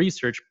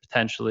research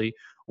potentially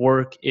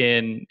work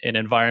in an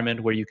environment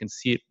where you can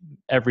see it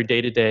every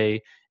day to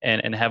day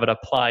and have it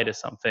apply to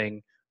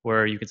something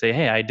where you can say,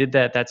 hey, I did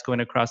that, that's going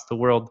across the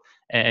world,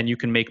 and you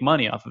can make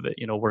money off of it,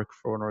 work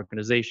for an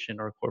organization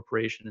or a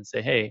corporation and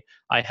say, hey,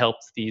 I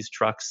helped these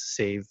trucks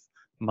save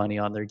money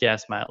on their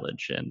gas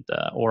mileage, and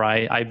or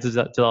I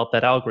developed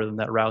that algorithm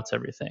that routes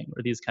everything,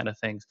 or these kind of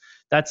things.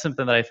 That's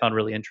something that I found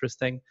really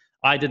interesting.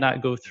 I did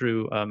not go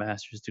through a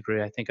master's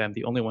degree. I think I'm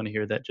the only one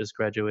here that just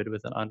graduated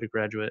with an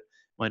undergraduate,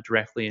 went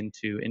directly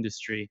into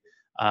industry,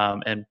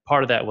 and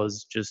part of that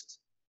was just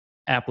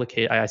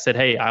I said,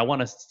 hey, I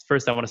want to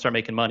start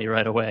making money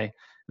right away.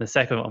 And the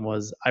second one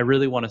was, I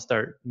really want to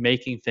start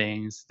making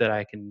things that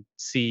I can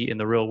see in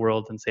the real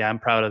world and say, I'm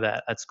proud of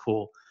that. That's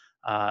cool.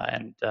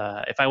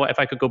 If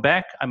I could go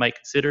back, I might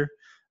consider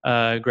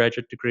a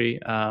graduate degree.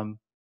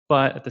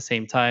 But at the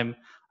same time,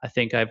 I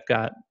think I've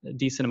got a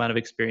decent amount of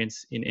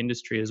experience in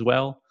industry as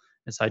well,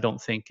 and so I don't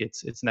think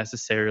it's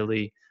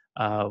necessarily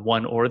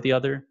one or the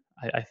other.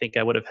 I think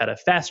I would have had a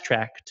fast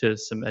track to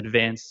some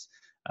advanced,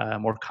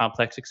 more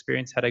complex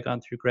experience had I gone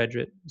through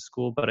graduate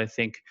school, but I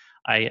think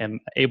I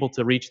am able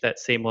to reach that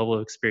same level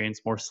of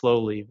experience more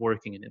slowly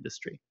working in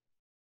industry.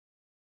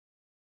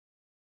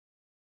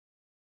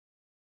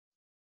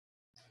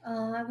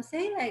 I would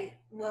say like,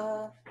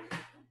 well,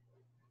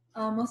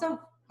 most of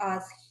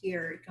us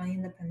here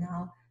joining the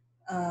panel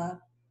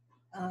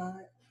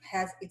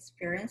has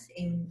experience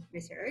in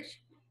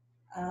research.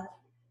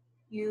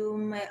 You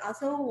may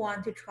also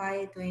want to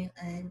try doing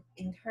an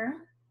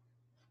intern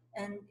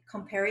and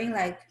comparing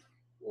like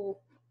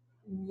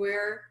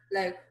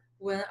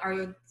when are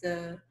you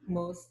the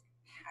most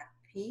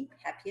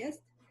happiest.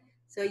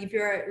 So if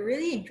you're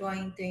really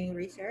enjoying doing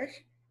research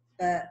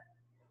but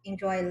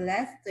enjoy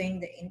less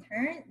doing the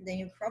intern, then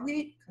you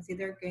probably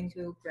consider going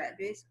to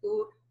graduate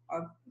school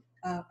or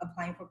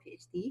applying for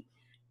PhD.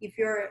 If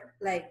you're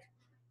like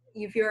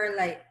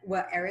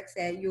what Erik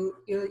said, you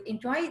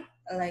enjoy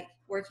like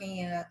working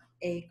in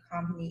a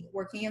company,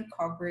 working in a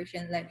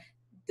corporation, like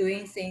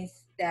doing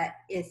things that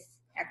is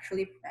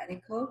actually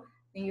practical,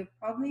 then you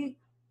probably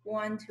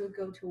want to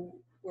go to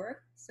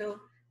work. So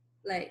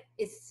like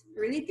it's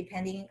really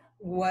depending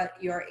what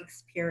your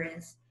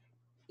experience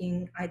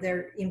in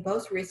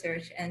both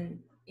research and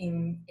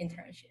in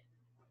internship.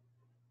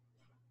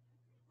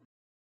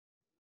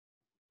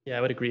 Yeah,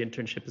 I would agree.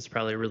 Internship is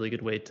probably a really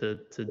good way to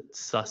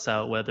suss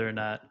out whether or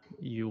not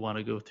you want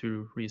to go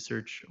through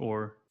research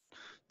or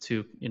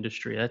to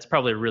industry. That's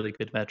probably a really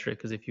good metric,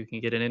 because if you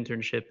can get an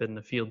internship in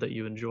the field that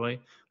you enjoy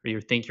or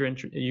you think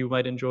you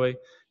might enjoy,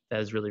 that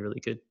is really, really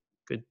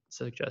good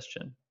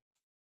suggestion.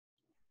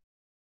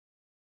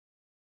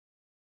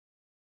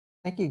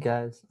 Thank you,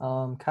 guys.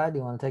 Kai, do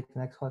you want to take the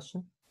next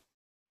question?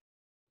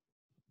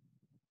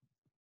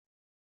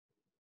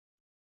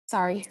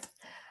 Sorry.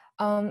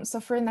 So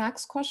for the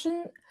next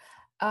question,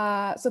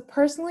 so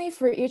personally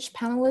for each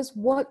panelist,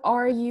 what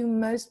are you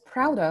most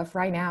proud of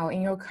right now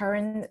in your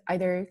current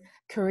either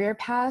career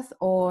path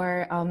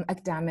or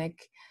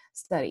academic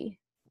study?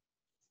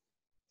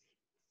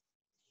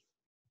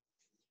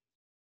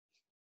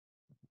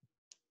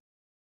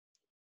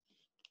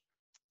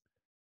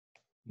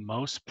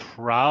 Most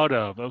proud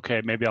of.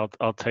 Okay, maybe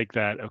I'll take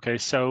that. Okay,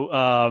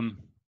 so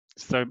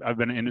so I've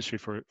been in industry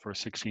for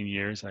 16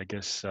 years. I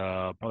guess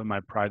probably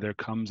my pride there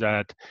comes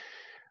at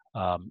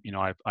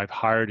I've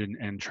hired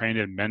and trained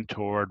and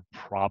mentored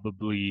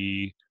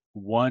probably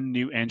one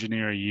new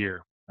engineer a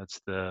year. That's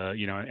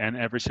and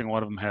every single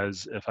one of them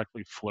has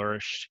effectively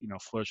flourished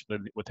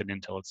within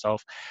Intel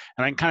itself.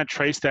 And I can kind of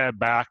trace that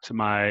back to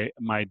my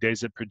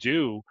days at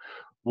Purdue,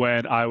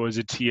 when I was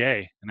a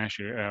TA and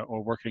actually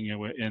or working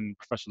in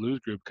Professor Liu's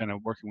group, kind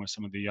of working with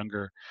some of the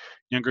younger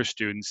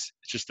students.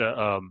 It's just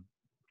a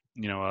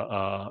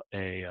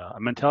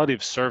mentality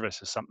of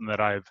service is something that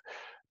I've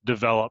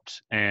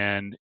developed,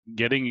 and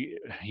getting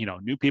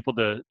new people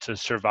to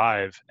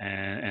survive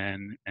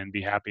and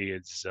be happy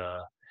is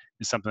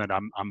something that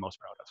I'm most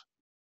proud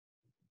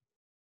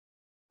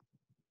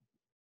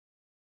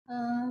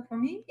of. For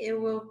me, it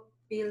will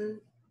be.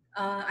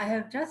 I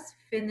have just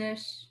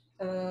finished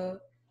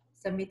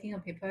submitting a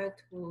paper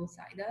to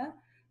SIDA.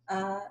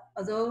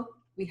 Although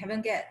we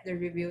haven't get the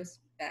reviews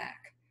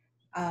back.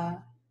 I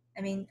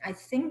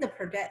think the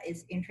project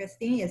is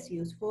interesting, it's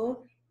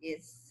useful,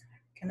 it's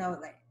kind of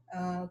like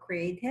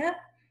creative.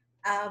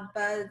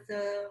 But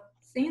the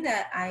thing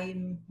that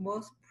I'm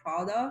most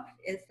proud of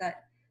is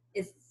that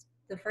it's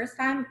the first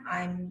time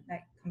I'm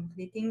like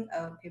completing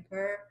a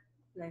paper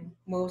like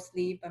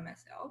mostly by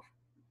myself.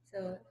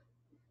 So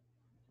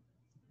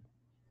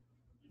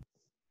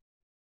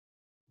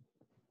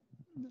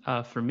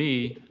For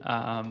me,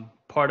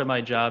 part of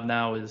my job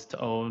now is to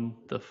own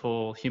the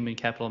full human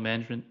capital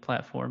management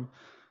platform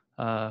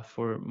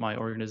for my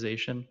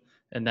organization.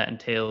 And that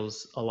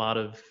entails a lot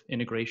of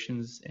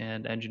integrations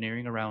and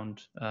engineering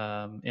around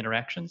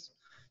interactions.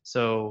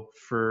 So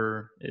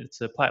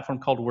it's a platform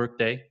called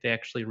Workday. They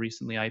actually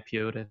recently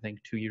IPO'd, I think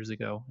 2 years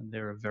ago, and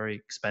they're a very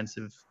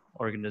expensive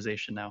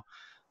organization now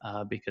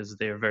because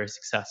they are very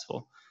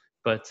successful.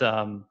 But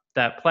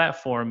that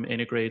platform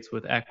integrates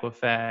with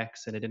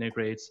Equifax, and it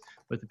integrates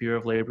with the Bureau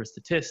of Labor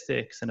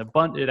Statistics, and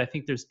I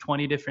think there's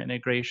 20 different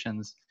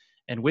integrations.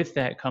 And with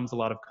that comes a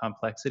lot of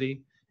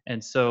complexity.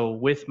 And so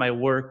with my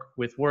work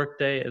with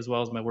Workday, as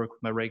well as my work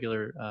with my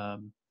regular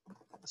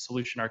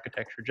solution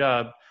architecture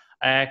job,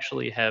 I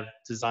actually have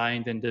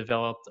designed and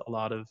developed a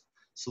lot of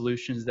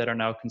solutions that are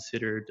now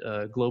considered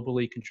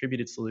globally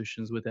contributed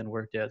solutions within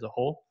Workday as a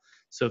whole.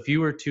 So if you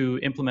were to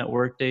implement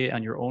Workday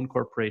on your own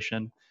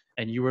corporation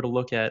and you were to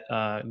look at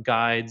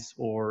guides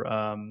or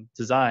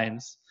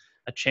designs,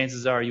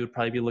 chances are you would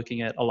probably be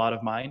looking at a lot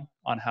of mine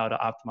on how to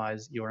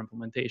optimize your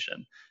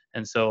implementation.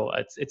 And so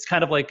it's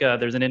kind of like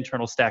there's an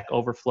internal Stack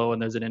Overflow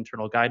and there's an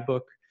internal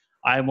guidebook.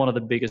 I'm one of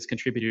the biggest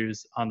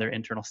contributors on their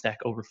internal Stack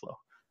Overflow.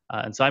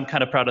 And so I'm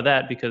kind of proud of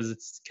that because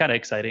it's kind of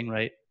exciting,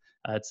 right?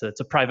 It's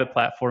a private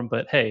platform,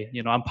 but hey,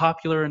 you know, I'm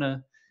popular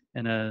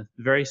in a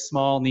very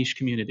small niche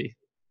community.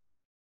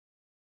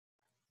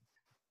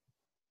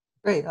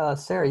 Great.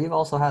 Sarah, you've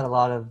also had a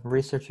lot of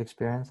research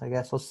experience, I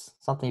guess. What's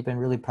something you've been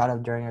really proud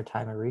of during your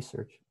time in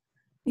research?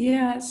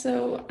 Yeah,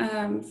 so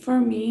for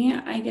me,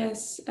 I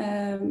guess,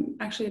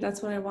 actually,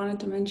 that's what I wanted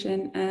to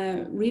mention.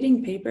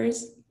 Reading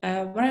papers.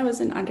 When I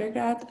was in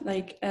undergrad,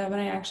 like when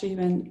I actually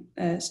even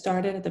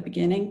started at the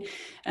beginning,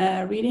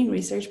 reading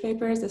research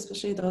papers,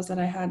 especially those that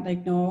I had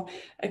like no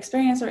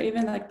experience or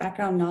even like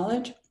background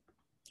knowledge,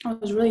 it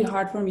was really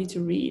hard for me to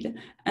read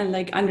and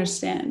like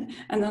understand.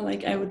 And then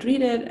like I would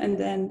read it, and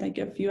then like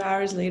a few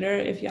hours later,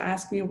 if you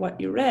ask me what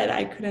you read,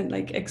 I couldn't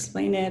like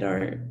explain it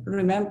or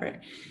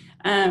remember.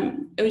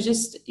 It was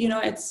just, you know,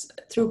 it's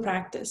through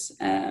practice.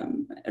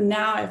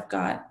 Now I've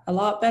got a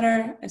lot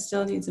better. It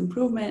still needs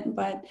improvement,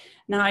 but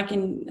now I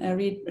can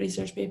read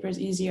research papers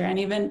easier, and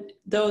even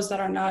those that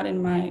are not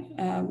in my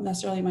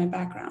necessarily my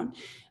background.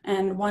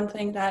 And one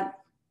thing that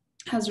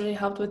has really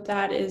helped with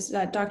that is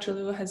that Dr.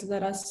 Liu has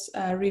let us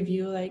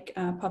review like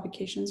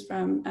publications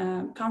from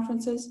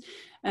conferences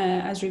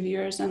as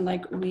reviewers, and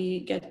like we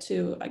get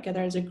to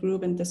gather as a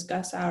group and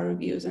discuss our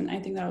reviews, and I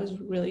think that was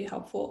really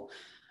helpful.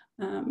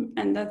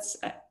 And that's,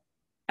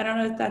 I don't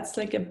know if that's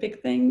like a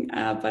big thing,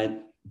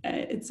 but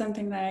it's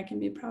something that I can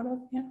be proud of.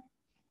 Yeah.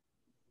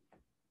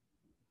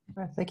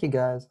 All right, thank you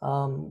guys.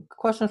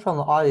 Question from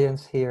the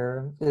audience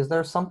here. Is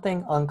there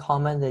something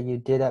uncommon that you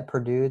did at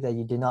Purdue that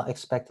you did not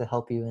expect to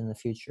help you in the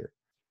future?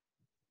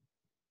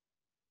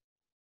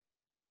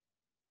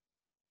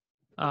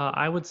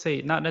 I would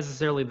say not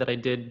necessarily that I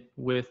did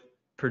with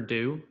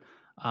Purdue,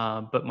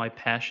 but my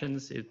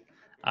passions.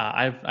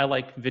 I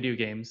like video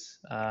games,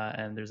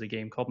 and there's a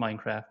game called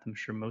Minecraft. I'm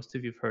sure most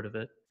of you've heard of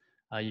it.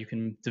 You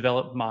can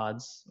develop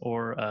mods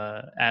or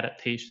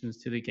adaptations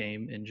to the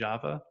game in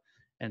Java.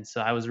 And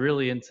so I was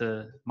really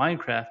into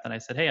Minecraft, and I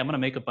said, hey, I'm going to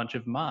make a bunch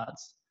of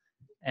mods.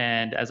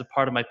 And as a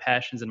part of my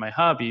passions and my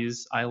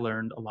hobbies, I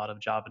learned a lot of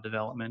Java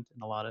development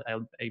and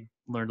I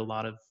learned a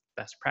lot of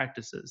best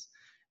practices.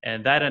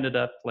 And that ended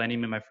up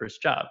landing me my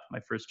first job.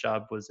 My first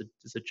job was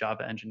as a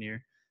Java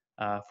engineer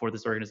for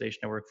this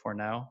organization I work for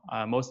now.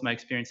 Most of my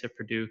experience at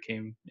Purdue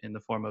came in the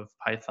form of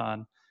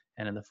Python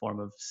and in the form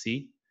of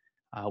C,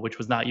 which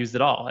was not used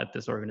at all at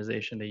this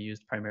organization. They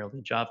used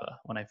primarily Java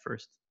when I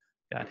first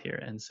got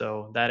here. And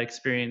so that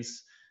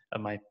experience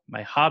of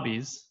my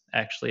hobbies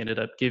actually ended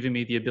up giving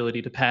me the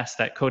ability to pass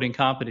that coding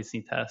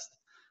competency test.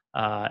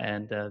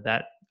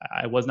 That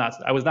I was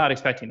not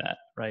expecting that,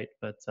 right?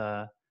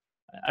 But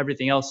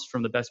everything else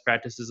from the best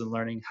practices and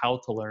learning how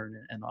to learn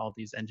and all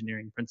these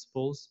engineering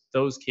principles,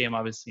 those came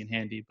obviously in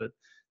handy. But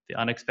the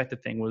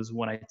unexpected thing was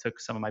when I took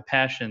some of my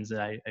passions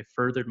and I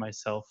furthered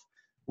myself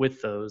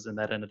with those, and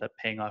that ended up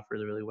paying off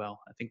really, really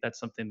well. I think that's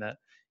something that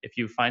if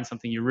you find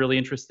something you're really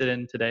interested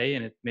in today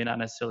and it may not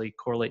necessarily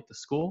correlate to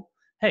school,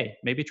 hey,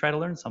 maybe try to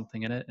learn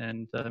something in it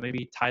and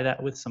maybe tie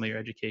that with some of your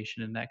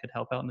education, and that could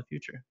help out in the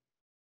future.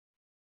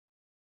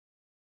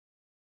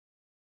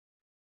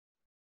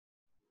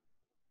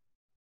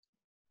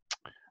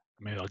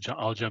 Maybe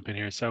I'll jump in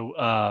here. So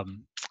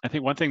I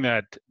think one thing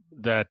that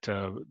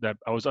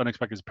I was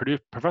unexpected is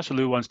Professor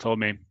Liu once told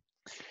me,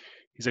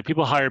 he said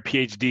people hire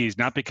PhDs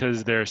not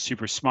because they're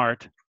super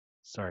smart,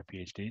 sorry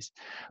PhDs,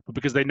 but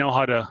because they know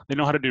how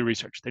to do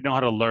research. They know how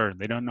to learn.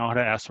 They don't know how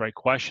to ask the right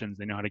questions.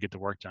 They know how to get the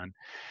work done.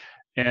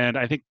 And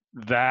I think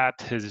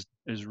that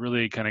has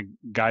really kind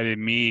of guided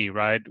me,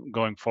 right,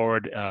 going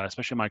forward,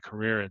 especially in my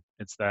career.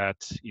 It's that,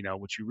 you know,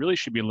 what you really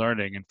should be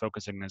learning and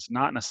focusing is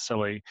not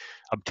necessarily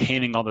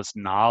obtaining all this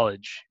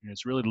knowledge.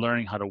 It's really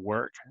learning how to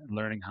work,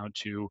 learning how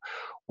to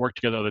work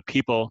together with other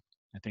people.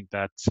 I think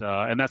that's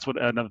and that's what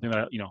another thing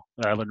that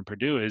that I learned in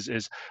Purdue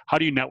is how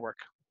do you network?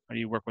 How do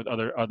you work with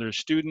other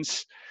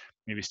students?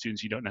 Maybe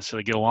students you don't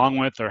necessarily get along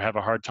with or have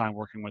a hard time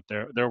working with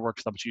their work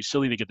stuff, but you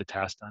still need to get the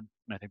task done.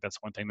 And I think that's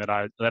one thing that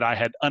I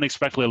had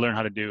unexpectedly learned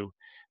how to do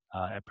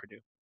at Purdue.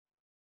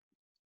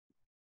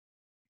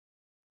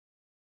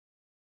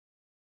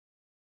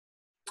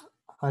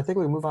 I think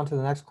we move on to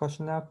the next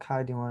question now.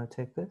 Kai, do you want to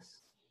take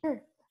this?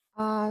 Sure.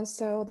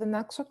 So the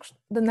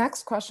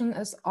next question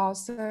is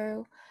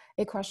also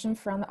a question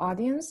from the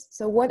audience.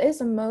 So what is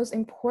the most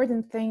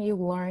important thing you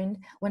learned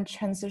when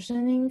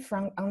transitioning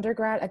from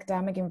undergrad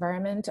academic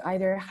environment to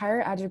either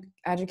higher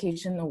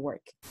education or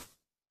work?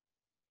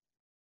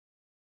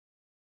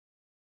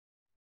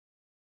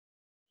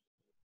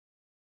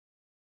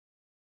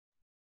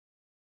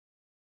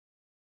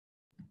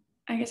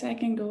 I guess I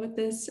can go with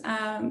this.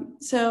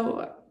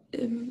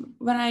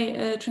 When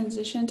I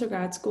transitioned to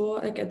grad school,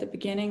 like at the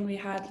beginning, we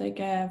had like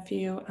a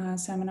few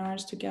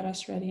seminars to get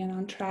us ready and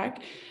on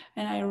track.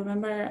 And I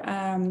remember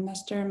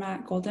Mr.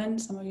 Matt Golden,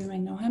 some of you may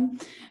know him,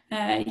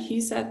 he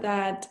said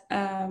that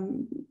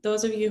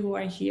those of you who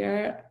are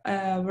here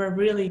were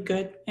really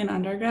good in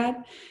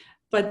undergrad,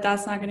 but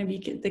that's not going to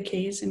be the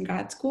case in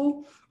grad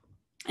school.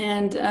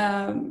 And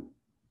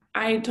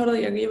I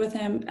totally agree with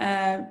him.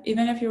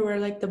 Even if you were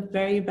like the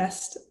very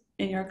best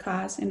in your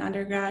class in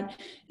undergrad,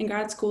 in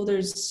grad school,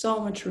 there's so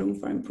much room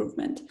for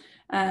improvement.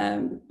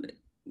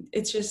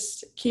 It's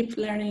just keep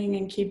learning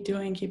and keep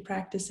doing, keep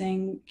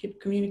practicing,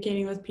 keep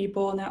communicating with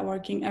people,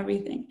 networking,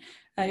 everything.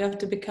 You have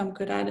to become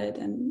good at it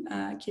and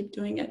keep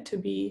doing it to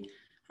be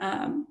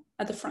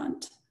at the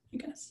front, I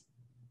guess.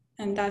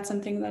 And that's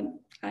something that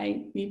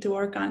I need to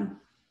work on.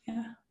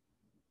 Yeah.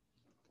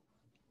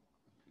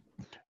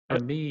 For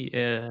me,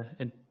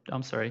 and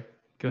I'm sorry.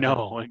 Go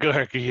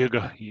ahead. You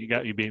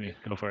beat me.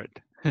 Go for it.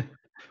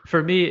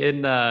 For me,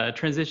 in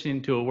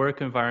transitioning to a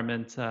work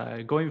environment,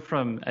 going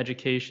from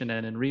education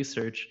and in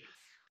research,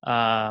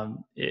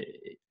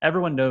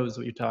 everyone knows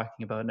what you're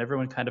talking about, and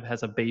everyone kind of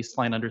has a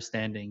baseline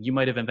understanding. You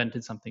might have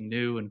invented something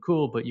new and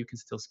cool, but you can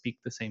still speak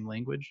the same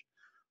language.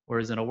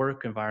 Whereas in a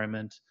work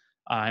environment,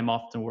 I'm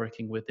often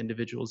working with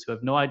individuals who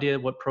have no idea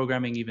what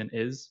programming even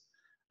is.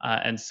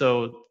 And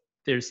so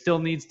there still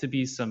needs to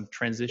be some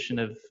transition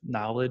of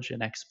knowledge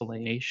and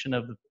explanation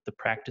of the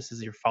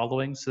practices you're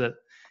following so that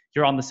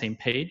you're on the same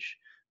page.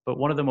 But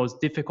one of the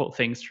most difficult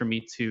things for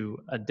me to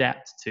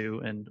adapt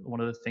to, and one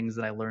of the things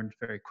that I learned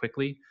very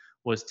quickly,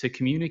 was to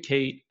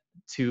communicate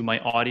to my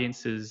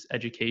audience's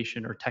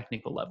education or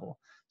technical level.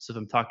 So if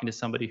I'm talking to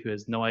somebody who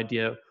has no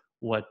idea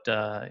what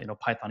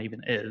Python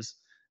even is,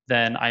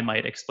 then I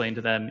might explain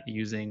to them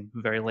using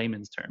very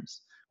layman's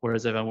terms.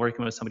 Whereas if I'm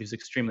working with somebody who's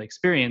extremely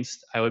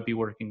experienced, I would be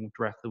working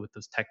directly with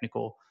those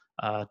technical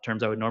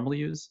terms I would normally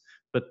use.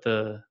 But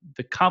the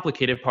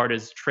complicated part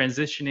is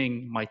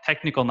transitioning my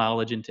technical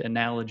knowledge into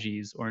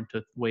analogies or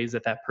into ways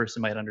that that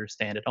person might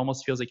understand. It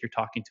almost feels like you're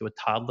talking to a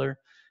toddler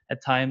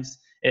at times.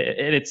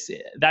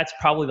 That's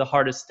probably the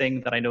hardest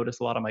thing that I notice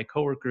a lot of my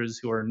coworkers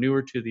who are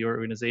newer to the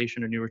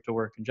organization or newer to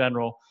work in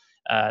general.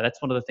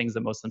 That's one of the things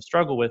that most of them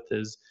struggle with,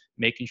 is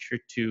making sure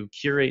to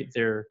curate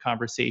their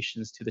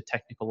conversations to the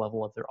technical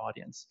level of their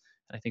audience.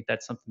 And I think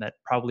that's something that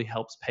probably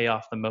helps pay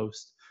off the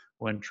most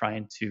when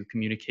trying to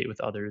communicate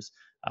with others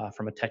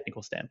from a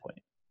technical standpoint.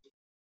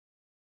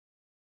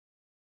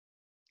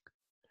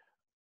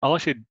 I'll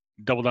actually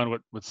double down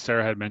what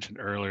Sara had mentioned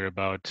earlier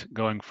about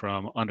going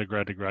from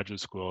undergrad to graduate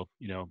school.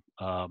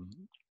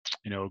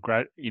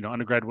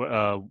 Undergrad,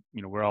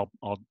 we're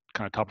all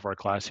kind of top of our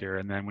class here,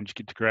 and then when you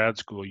get to grad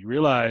school, you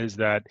realize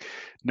that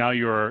now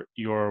you're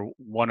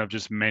one of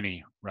just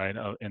many, right,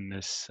 in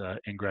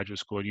graduate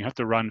school, and you have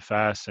to run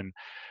fast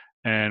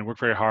and work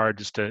very hard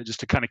just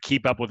to kind of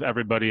keep up with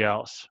everybody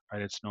else,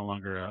 right? It's no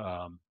longer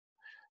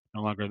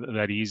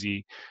that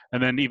easy.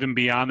 And then even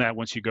beyond that,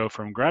 once you go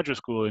from graduate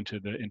school into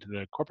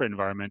the corporate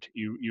environment,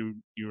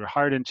 you're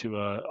hired into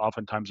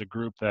oftentimes a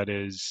group that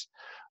is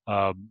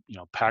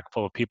packed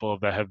full of people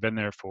that have been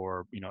there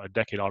for a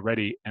decade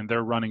already, and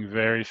they're running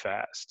very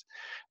fast,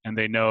 and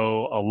they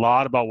know a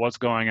lot about what's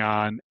going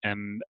on,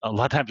 and a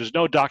lot of times there's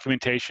no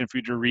documentation for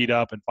you to read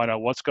up and find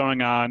out what's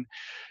going on.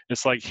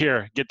 It's like,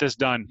 here, get this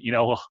done,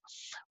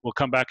 we'll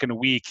come back in a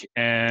week.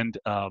 And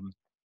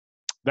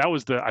that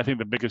was I think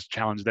the biggest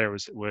challenge there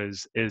is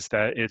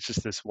that it's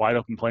just this wide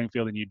open playing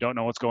field, and you don't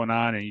know what's going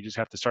on, and you just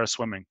have to start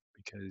swimming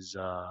because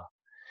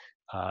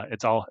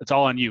it's all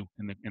on you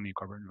in the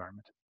corporate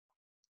environment.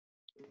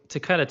 To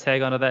kind of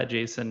tag onto that,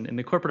 Jason, in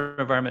the corporate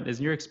environment, in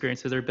your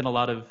experience, has there been a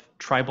lot of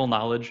tribal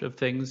knowledge of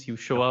things? You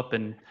show up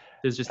and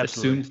there's just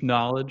assumed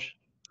knowledge?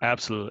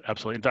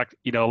 Absolutely. In fact,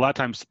 a lot of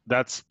times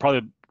that's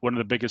probably one of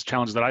the biggest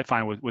challenges that I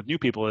find with new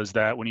people, is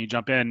that when you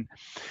jump in,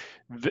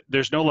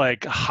 there's no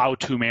like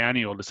how-to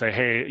manual to say,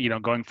 hey,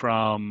 going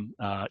from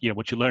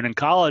what you learn in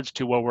college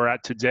to where we're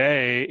at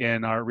today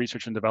in our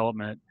research and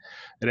development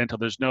at Intel.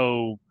 There's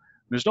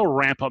no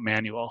ramp-up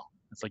manual.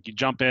 It's like you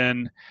jump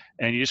in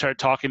and you just start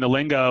talking the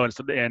lingo,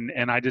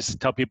 and I just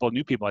tell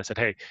new people, I said,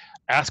 hey,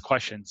 ask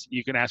questions.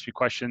 You can ask me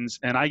questions,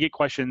 and I get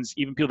questions,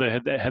 even people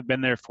that have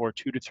been there for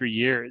 2 to 3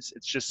 years.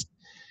 It's just,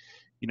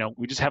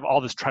 we just have all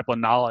this tribal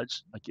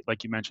knowledge,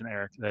 like you mentioned,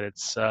 Erik, that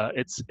it's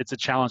a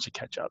challenge to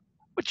catch up.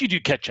 But you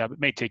do catch up. It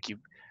may take you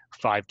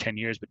 5-10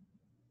 years, but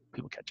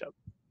people catch up.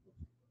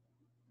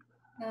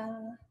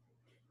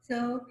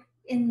 So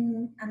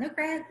in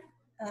undergrad,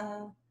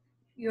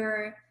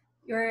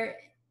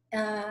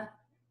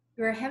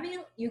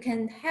 you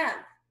can have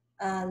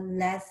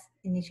less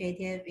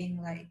initiative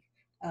in like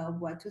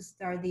what to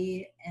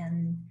study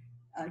and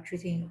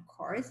choosing a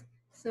course.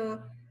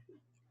 So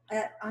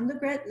at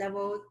undergrad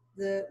level,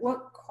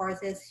 what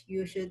courses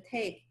you should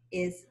take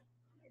is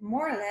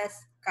more or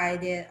less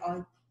guided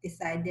or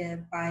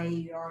decided by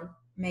your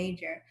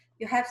major.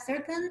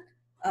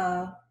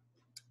 Uh,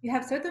 you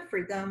have certain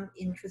freedom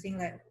in choosing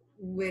like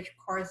which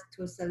course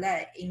to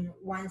select in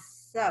one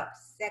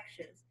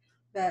subsections,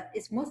 but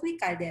it's mostly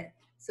guided.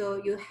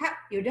 So you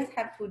just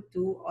have to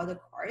do all the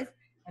course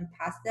and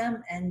pass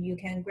them, and you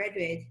can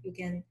graduate. You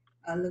can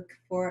look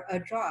for a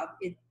job.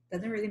 It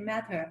doesn't really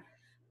matter.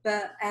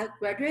 But at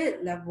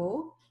graduate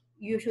level,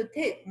 you should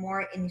take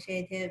more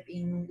initiative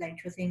in like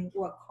choosing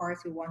what course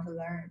you want to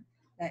learn.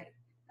 Like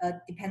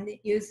depending,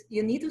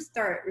 you need to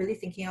start really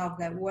thinking of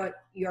like what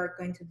you're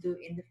going to do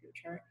in the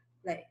future,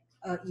 like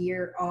a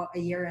year or a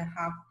year and a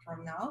half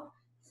from now.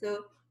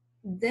 So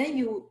then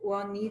you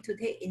will need to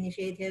take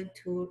initiative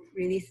to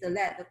really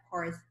select the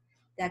course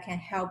that can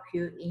help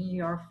you in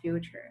your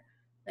future.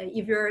 Like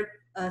if you're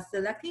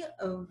selecting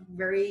a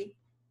very,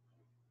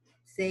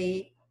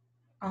 say,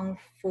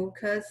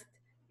 unfocused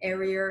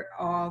area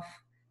of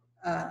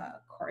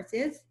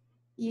courses,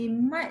 it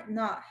might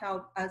not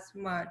help as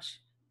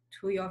much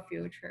to your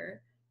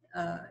future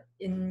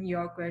in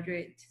your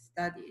graduate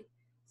study.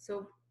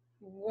 So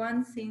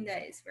one thing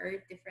that is very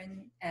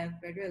different at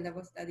graduate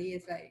level study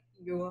is like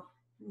you will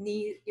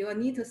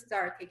need to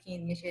start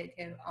taking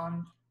initiative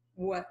on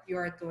what you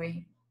are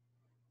doing.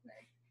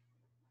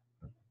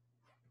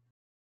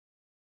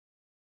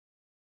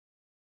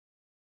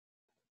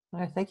 All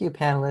right, thank you,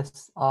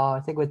 panelists. I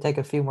think we'll take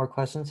a few more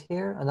questions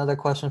here. Another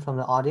question from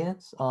the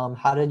audience.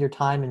 How did your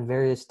time in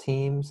various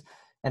teams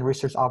and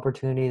research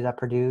opportunities at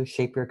Purdue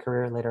shape your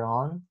career later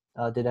on?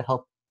 Did it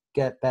help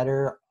get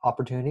better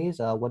opportunities?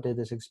 What did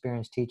this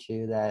experience teach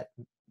you that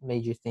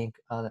made you think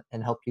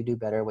and help you do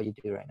better what you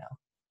do right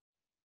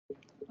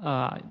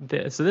now?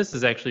 So this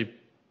is actually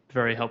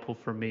very helpful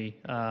for me,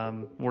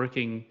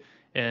 working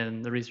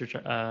in the research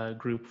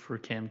group for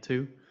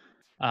CAM2.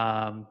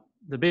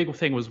 The big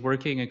thing was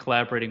working and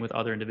collaborating with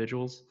other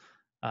individuals.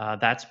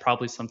 That's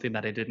probably something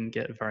that I didn't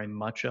get very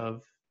much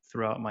of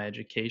throughout my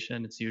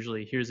education. It's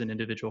usually here's an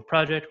individual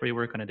project where you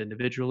work on it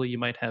individually. You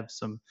might have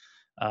some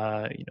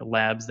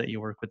labs that you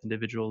work with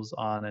individuals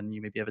on, and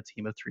you maybe have a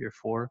team of 3 or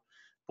 4.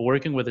 But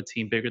working with a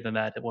team bigger than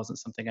that, it wasn't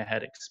something I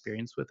had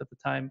experience with at the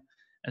time.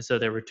 And so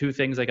there were 2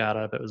 things I got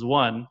out of it. Was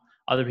 1,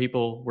 other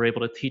people were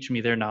able to teach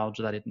me their knowledge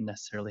that I didn't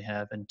necessarily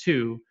have, and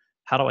 2,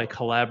 how do I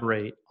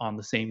collaborate on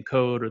the same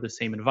code or the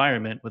same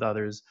environment with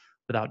others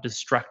without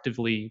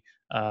destructively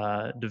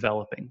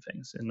developing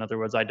things? In other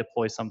words, I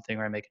deploy something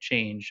or I make a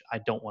change, I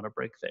don't want to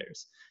break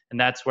theirs. And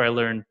that's where I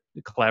learned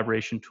the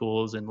collaboration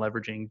tools and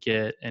leveraging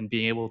Git and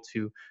being able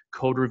to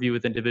code review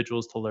with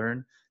individuals to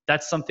learn.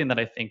 That's something that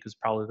I think is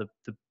probably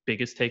the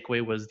biggest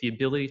takeaway, was the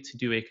ability to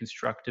do a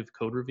constructive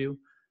code review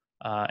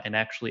and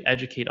actually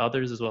educate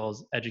others as well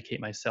as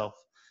educate myself.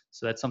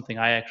 So that's something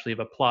I actually have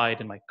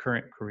applied in my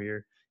current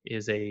career,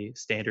 is a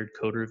standard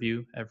code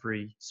review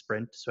every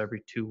sprint, so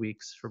every 2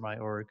 weeks for my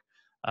org,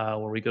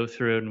 where we go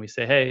through and we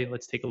say, hey,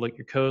 let's take a look at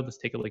your code, let's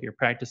take a look at your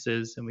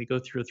practices, and we go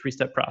through a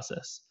 3-step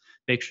process.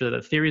 Make sure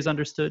that the theory is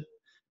understood,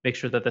 make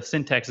sure that the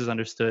syntax is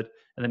understood,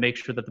 and then make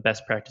sure that the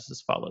best practice is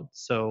followed.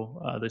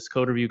 So this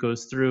code review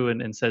goes through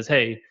and says,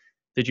 hey,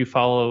 did you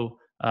follow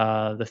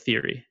the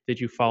theory? Did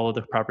you follow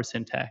the proper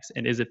syntax?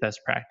 And is it best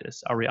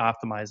practice? Are we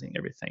optimizing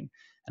everything?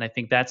 And I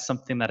think that's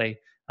something that I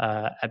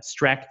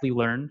abstractly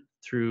learned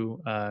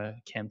through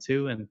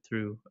CAM2 and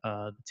through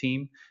the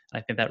team.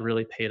 And I think that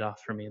really paid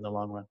off for me in the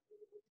long run.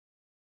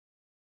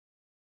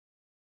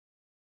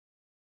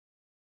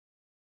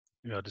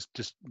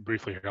 Just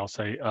briefly here, I'll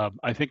say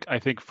I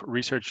think for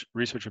research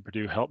at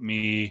Purdue helped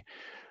me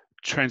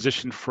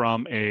transition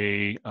from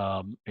a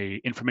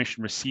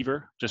information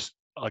receiver, just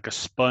like a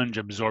sponge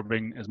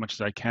absorbing as much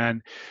as I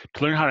can,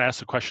 to learn how to ask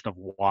the question of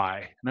why.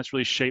 And that's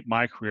really shaped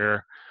my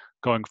career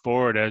going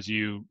forward. If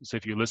you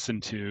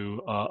listen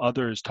to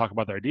others talk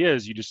about their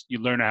ideas, you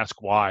learn to ask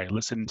why,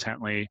 listen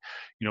intently,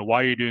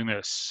 why are you doing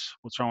this?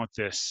 What's wrong with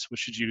this? What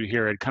should you do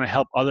here? And kind of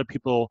help other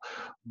people,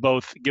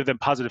 both give them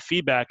positive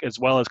feedback as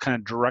well as kind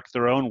of direct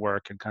their own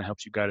work, and kind of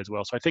helps you guide as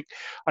well. So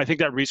I think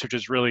that research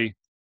is really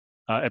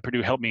at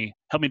Purdue helped me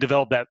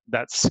develop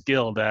that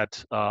skill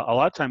that a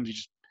lot of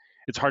times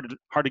it's hard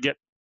to get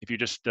if you're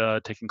just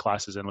taking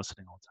classes and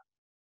listening all the time.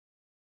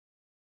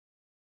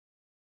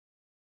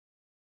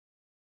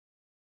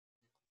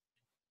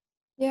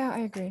 Yeah, I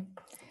agree.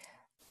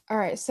 All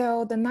right,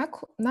 so the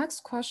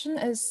next question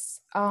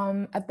is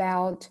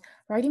about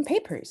writing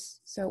papers.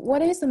 So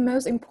what is the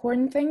most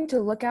important thing to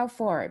look out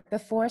for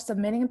before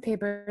submitting a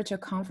paper to a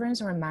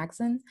conference or a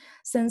magazine?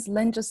 Since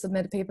Ling just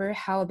submitted a paper,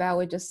 how about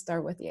we just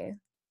start with you?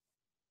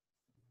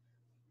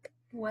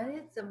 What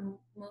is the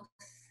most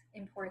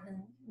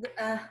important?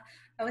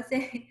 I would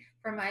say,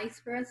 from my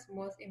experience,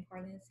 most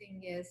important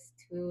thing is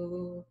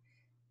to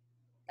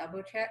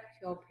double check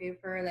your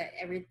paper, like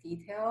every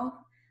detail,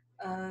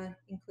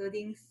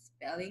 including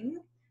spelling.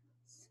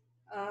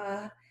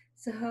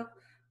 So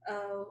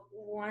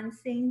one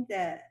thing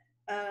that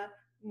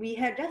we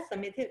had just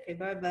submitted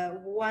paper,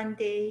 but one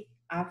day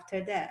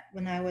after that,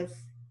 when I was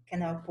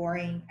kind of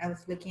boring, I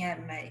was looking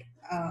at my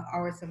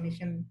our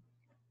submission,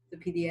 the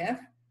PDF,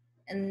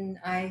 and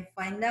I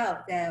find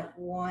out that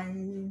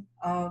one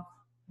of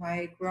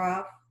my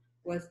graph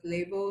was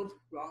labeled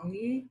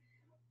wrongly.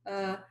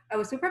 I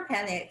was super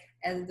panicked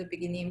at the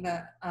beginning,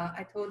 but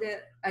I told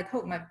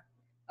my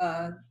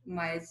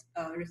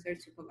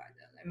research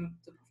supervisor,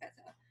 the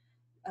professor.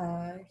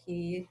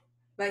 He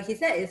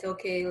said it's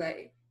okay,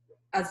 like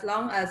as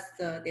long as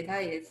the data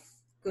is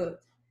good,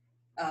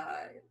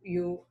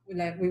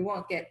 we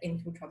won't get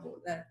into trouble.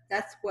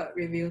 That's what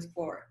reviews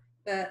for.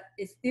 But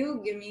it's still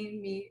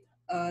giving me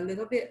a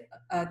little bit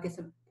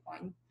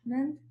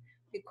disappointment,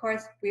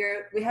 because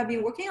we have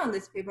been working on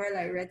this paper,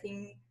 like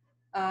writing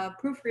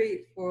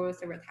proofread for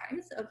several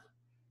times,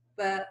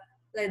 but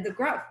like the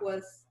graph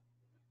was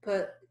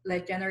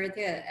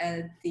generated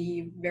at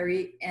the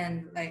very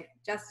end, like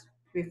just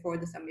before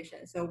the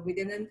submission, so we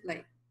didn't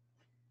like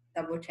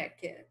double check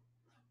it.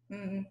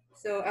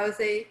 So I would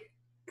say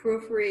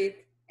proofread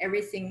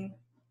everything,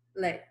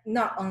 like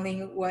not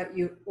only what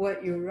you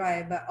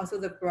write, but also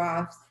the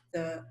graphs,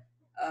 the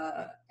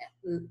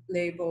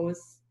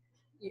labels,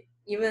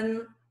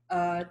 even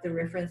the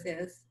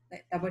references,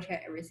 like double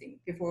check everything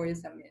before you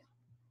submit.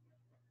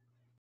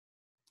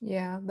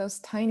 Yeah, those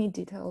tiny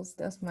details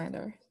does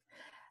matter.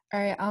 All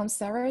right,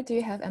 Sara, do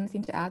you have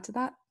anything to add to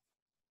that?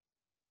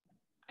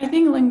 I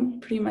think Ling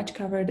pretty much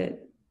covered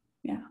it.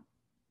 Yeah.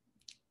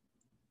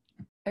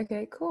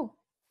 Okay, cool.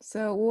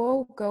 So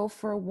we'll go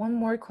for one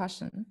more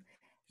question,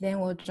 then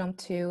we'll jump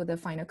to the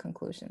final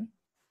conclusion.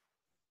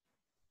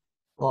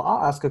 Well,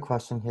 I'll ask a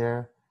question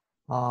here.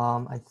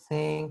 I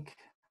think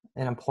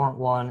an important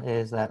one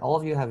is that all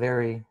of you have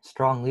very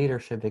strong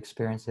leadership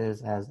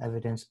experiences, as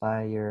evidenced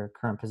by your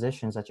current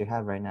positions that you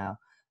have right now.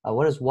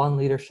 What is one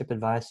leadership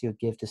advice you would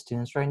give to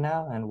students right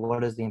now, and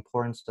what is the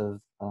importance of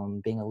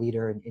being a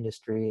leader in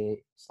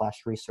industry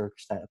 /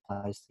 research that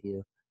applies to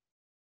you?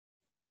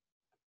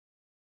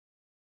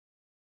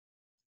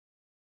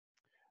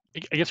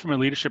 I guess from a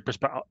leadership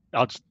perspective,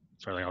 I'll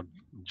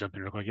jump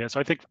in real quick. Yeah,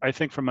 so I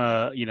think from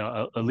a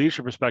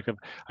leadership perspective,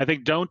 I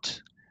think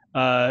don't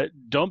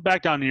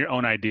back down on your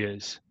own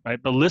ideas,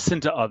 right? But listen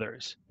to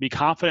others. Be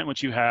confident in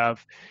what you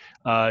have.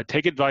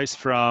 Take advice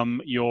from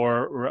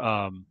your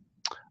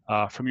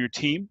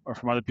team or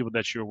from other people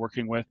that you're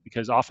working with,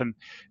 because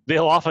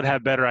they'll often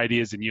have better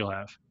ideas than you'll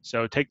have.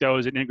 So take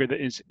those and integrate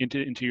that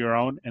into your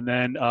own, and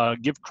then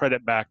give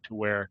credit back to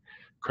where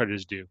credit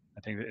is due.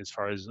 I think that as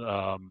far as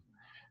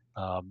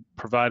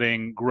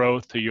providing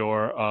growth to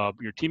your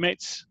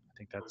teammates, I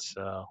think that's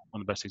one of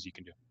the best things you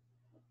can do.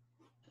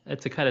 And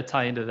to kind of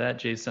tie into that,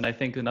 Jason, I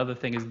think another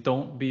thing is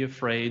don't be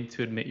afraid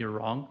to admit you're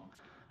wrong.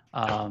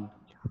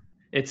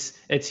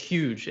 It's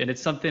huge, and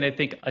it's something I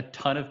think a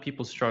ton of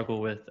people struggle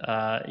with.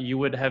 You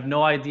would have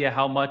no idea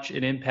how much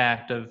an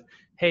impact of,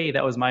 hey,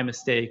 that was my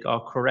mistake,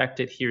 I'll correct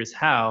it, here's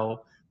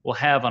how, will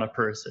have on a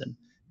person.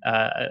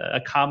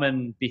 A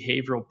common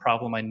behavioral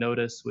problem I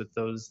notice with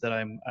those that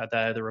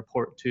either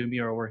report to me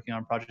or are working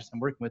on projects I'm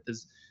working with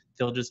is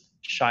they'll just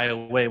shy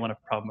away when a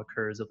problem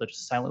occurs. They'll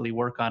just silently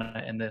work on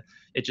it, and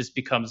it just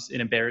becomes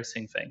an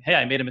embarrassing thing. Hey,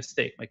 I made a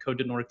mistake. My code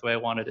didn't work the way I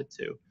wanted it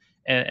to.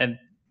 And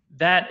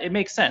that, it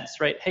makes sense,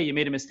 right? Hey, you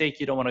made a mistake.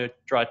 You don't want to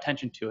draw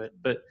attention to it.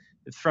 But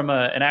from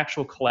an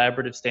actual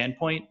collaborative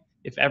standpoint,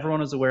 if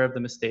everyone is aware of the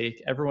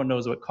mistake, everyone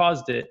knows what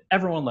caused it,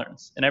 everyone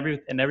learns, and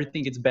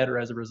everything gets better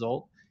as a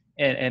result.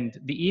 And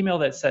the email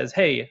that says,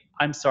 hey,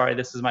 I'm sorry,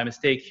 this is my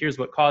mistake, here's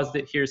what caused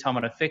it, here's how I'm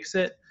going to fix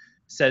it,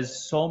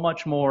 says so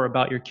much more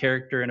about your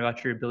character and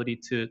about your ability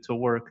to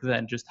work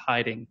than just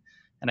hiding.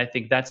 And I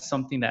think that's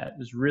something that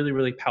is really,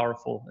 really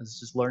powerful, is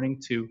just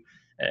learning to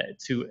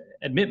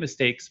admit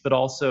mistakes, but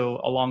also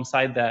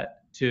alongside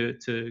that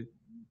to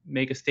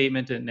make a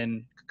statement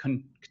and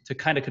to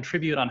kind of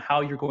contribute on how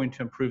you're going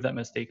to improve that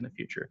mistake in the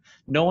future.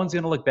 No one's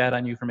going to look bad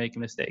on you for making a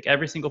mistake.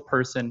 Every single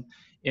person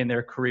in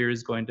their career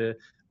is going to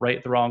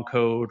write the wrong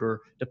code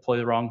or deploy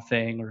the wrong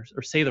thing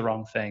or say the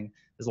wrong thing.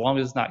 As long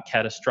as it's not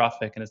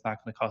catastrophic and it's not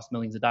going to cost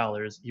millions of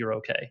dollars, you're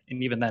okay.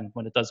 And even then,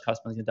 when it does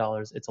cost millions of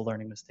dollars, it's a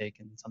learning mistake,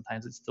 and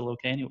sometimes it's still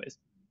okay anyways.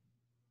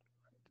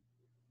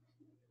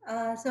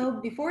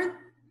 So before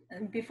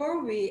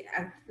we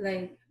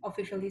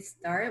officially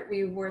start,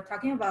 we were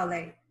talking about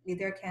like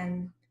leader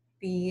can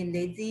be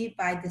lazy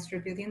by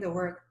distributing the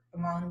work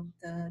among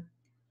the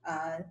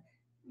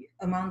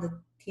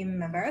team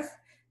members.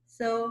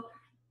 So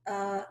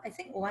I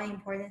think one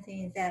important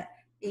thing is that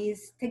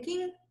is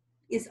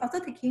also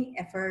taking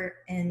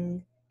effort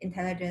and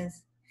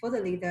intelligence for the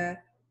leader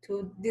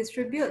to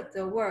distribute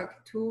the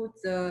work to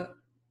the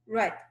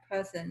right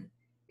person.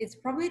 It's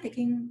probably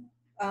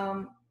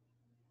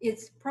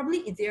it's probably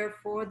easier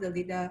for the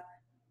leader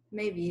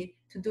maybe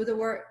to do the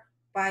work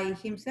by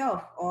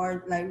himself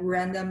or like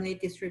randomly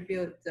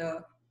distribute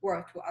the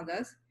work to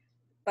others.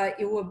 But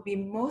it would be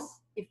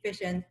most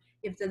efficient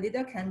if the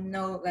leader can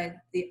know like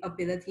the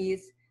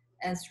abilities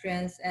and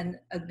strengths and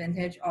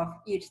advantage of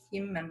each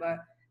team member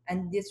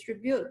and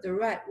distribute the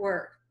right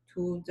work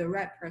to the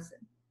right person.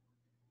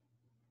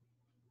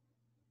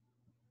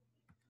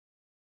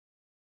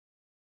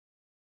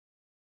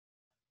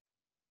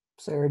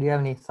 Sarah, do you have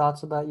any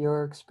thoughts about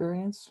your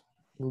experience,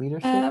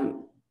 leadership?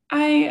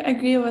 I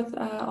agree with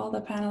all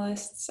the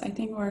panelists. I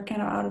think we're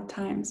kind of out of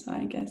time, so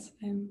I guess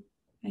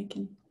I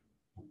can.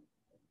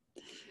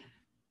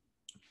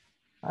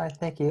 All right,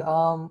 thank you.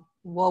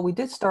 Well, we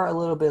did start a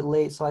little bit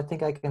late, so I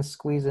think I can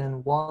squeeze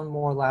in one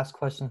more last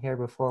question here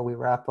before we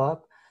wrap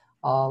up.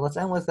 Let's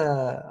end with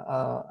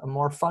a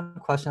more fun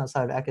question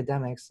outside of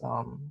academics.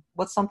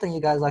 What's something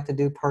you guys like to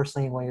do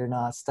personally when you're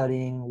not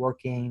studying,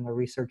 working, or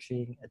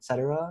researching,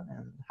 etc.?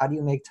 And how do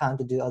you make time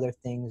to do other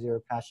things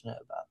you're passionate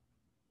about?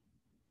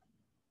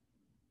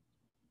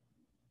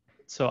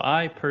 So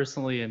I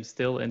personally am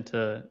still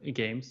into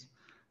games.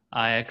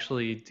 I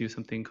actually do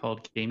something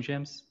called game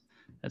jams.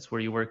 That's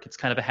where you work. It's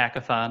kind of a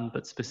hackathon,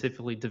 but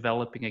specifically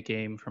developing a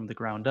game from the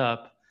ground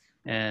up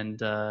and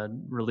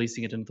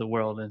releasing it into the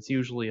world. And it's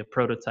usually a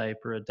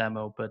prototype or a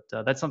demo, but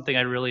that's something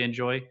I really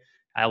enjoy.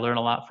 I learn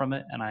a lot from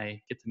it, and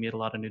I get to meet a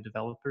lot of new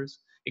developers.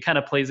 It kind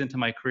of plays into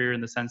my career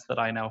in the sense that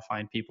I now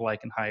find people I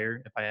can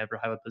hire if I ever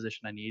have a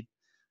position I need.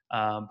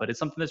 But it's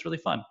something that's really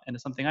fun, and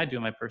it's something I do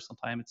in my personal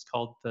time. It's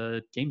called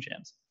the game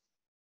jams.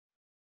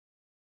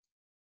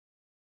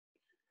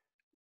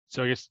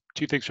 So I guess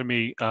two things for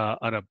me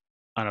on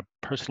a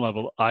personal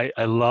level.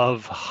 I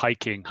love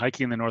hiking.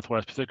 Hiking in the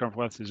Northwest, Pacific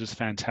Northwest is just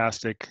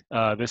fantastic.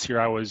 This year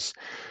I was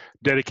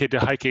dedicated to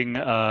hiking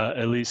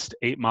at least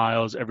 8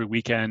 miles every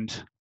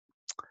weekend.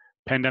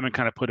 Pandemic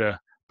kind of put a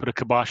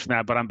kibosh on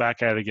that, but I'm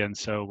back at it again.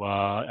 So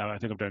I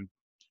think I've done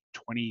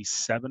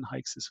 27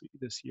 hikes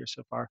this year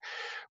so far.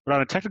 But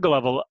on a technical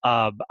level,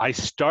 I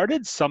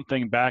started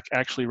something back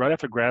actually right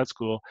after grad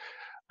school.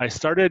 I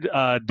started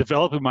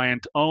developing my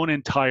own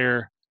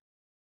entire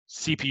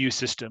CPU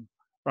system.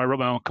 I wrote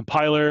my own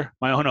compiler,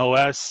 my own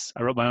OS.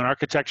 I wrote my own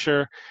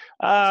architecture.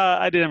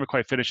 I didn't ever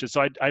quite finish it, so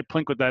I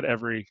plink with that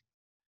every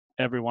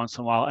once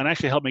in a while, and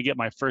actually helped me get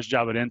my first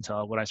job at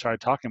Intel. When I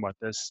started talking about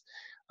this,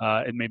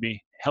 it made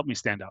me help me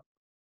stand out.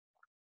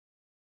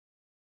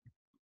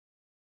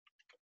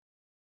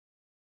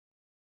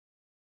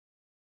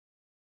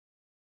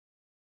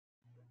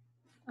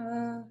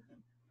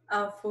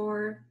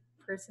 For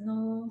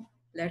personal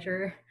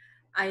leisure,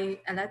 I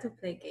like to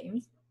play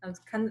games. I was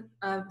kind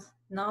of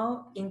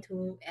now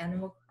into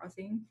Animal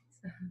Crossing.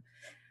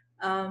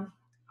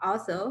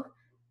 Also,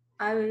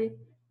 I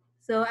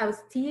I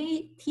was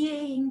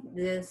TAing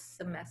this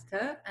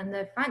semester, and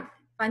I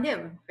find it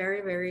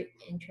very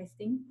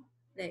interesting.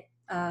 Like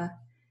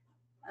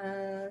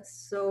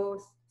so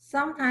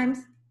sometimes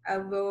I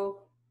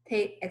will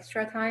take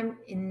extra time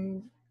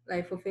in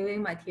like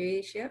fulfilling my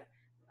TA-ship,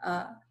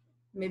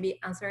 maybe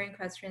answering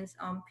questions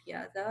on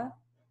Piazza.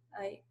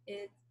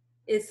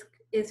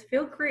 It's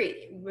feel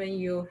great when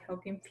you're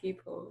helping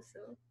people.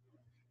 So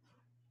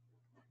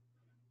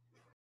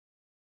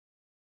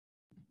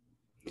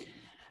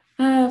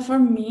For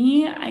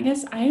me, I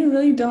guess I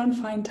really don't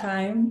find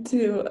time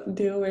to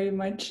do very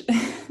much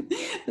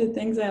the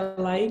things I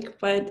like,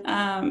 but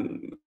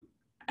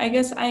I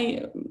guess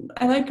I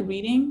like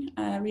reading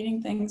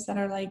things that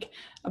are like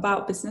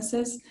about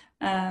businesses,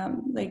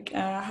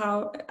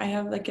 how I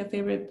have like a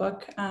favorite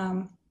book.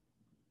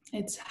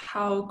 It's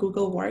How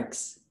Google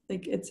Works.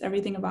 Like it's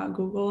everything about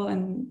Google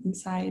and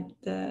inside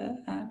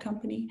the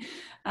company.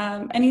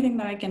 Anything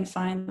that I can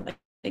find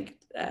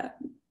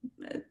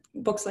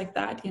books like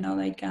that,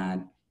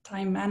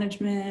 time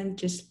management,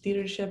 just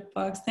leadership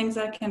books, things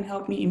that can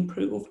help me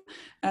improve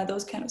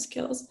those kind of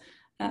skills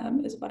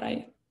is what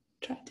I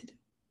try to do.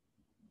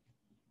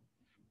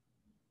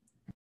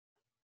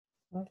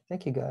 Well,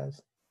 thank you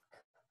guys.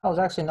 I was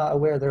actually not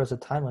aware there was a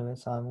time limit,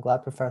 so I'm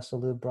glad Professor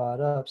Liu brought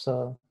it up.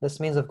 So this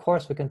means, of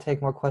course, we can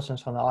take more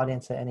questions from the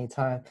audience at any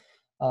time.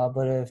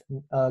 But if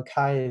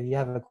Kai, if you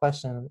have a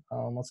question,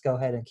 let's go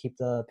ahead and keep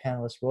the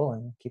panelists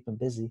rolling, keep them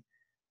busy.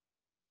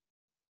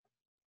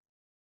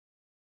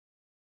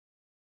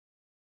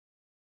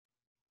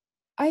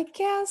 I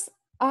guess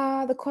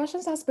the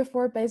questions asked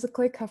before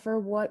basically cover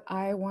what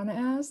I want to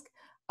ask.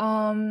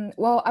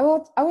 Well, I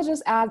will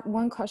just add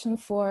one question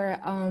for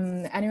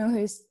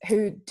anyone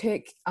who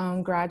took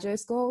graduate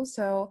school.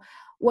 So,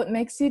 what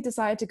makes you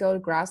decide to go to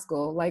grad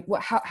school? Like,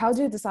 how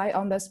do you decide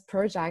on this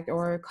project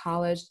or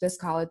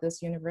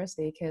this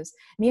university? Because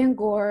me and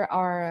Gore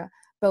are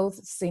both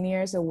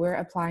seniors, so we're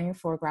applying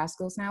for grad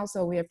schools now.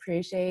 So we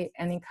appreciate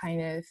any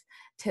kind of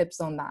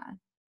tips on that.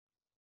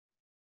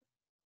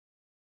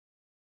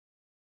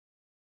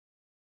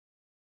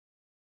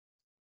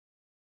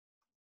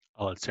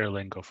 I'll let Sarah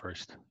Ling go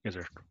first. You guys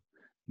are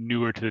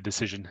newer to the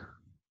decision.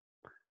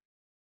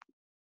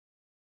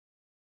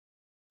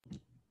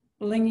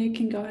 Ling, you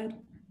can go ahead.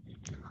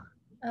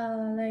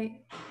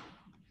 Like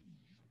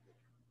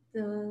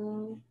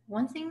the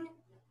one thing,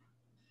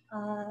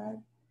 I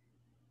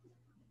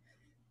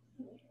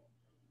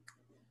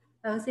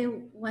would say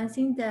one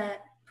thing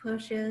that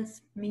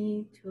pushes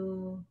me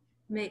to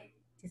make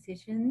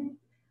decision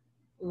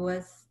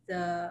was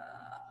the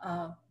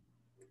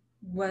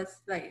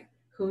what's like,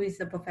 who is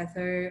the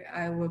professor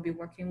I will be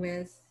working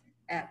with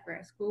at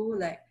grad school,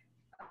 like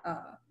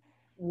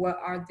what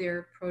are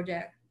their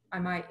projects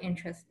am I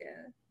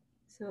interested.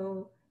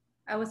 So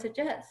I would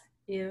suggest,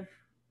 if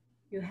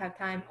you have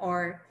time,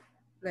 or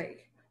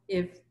like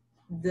if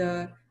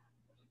the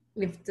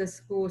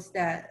schools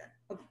that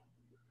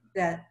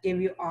give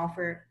you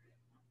offer,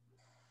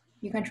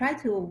 you can try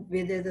to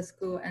visit the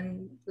school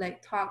and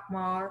like talk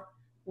more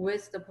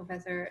with the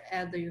professor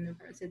at the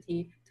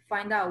university to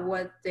find out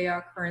what they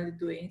are currently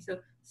doing. So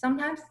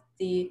sometimes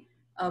the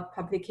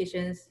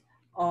publications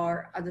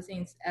or other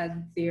things at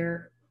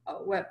their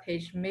web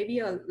page may be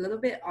a little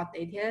bit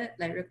outdated,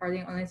 like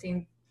recording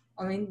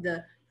only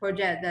the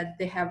project that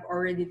they have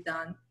already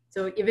done.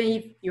 So even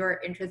if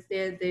you're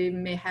interested, they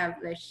may have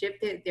like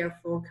shifted their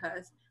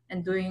focus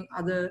and doing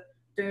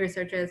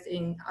researches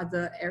in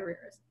other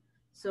areas.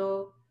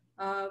 So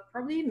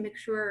probably make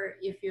sure,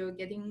 if you're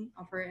getting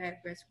offered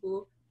at grad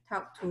school,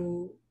 talk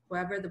to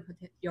whoever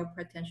your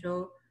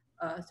potential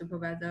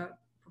supervisor,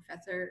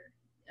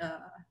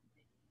 uh,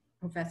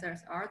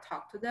 professors are.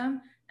 Talk to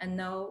them and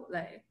know,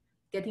 like,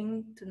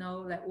 getting to know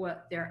like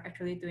what they're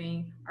actually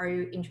doing. Are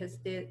you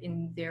interested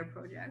in their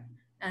project?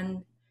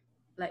 And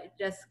like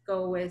just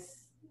go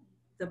with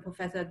the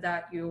professor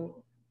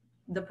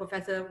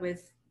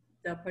with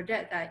the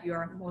project that you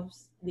are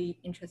mostly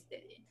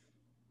interested in.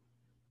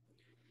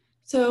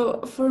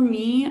 So for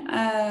me,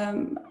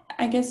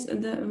 I guess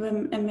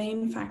a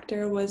main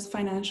factor was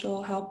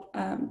financial help,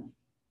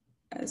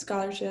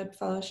 scholarship,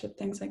 fellowship,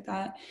 things like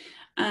that.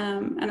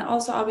 And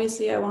also,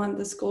 obviously, I want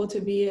the school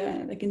to be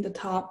like in the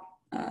top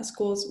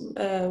schools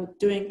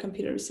doing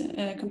computer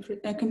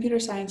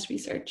science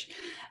research.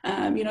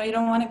 You know, you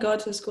don't want to go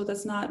to a school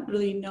that's not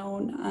really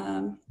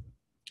known.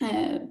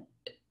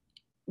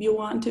 You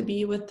want to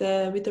be with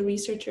the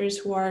researchers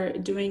who are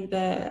doing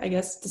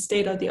the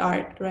state of the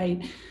art,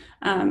 right?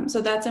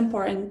 So that's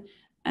important.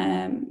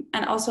 And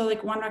also,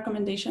 like, one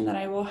recommendation that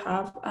I will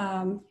have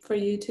for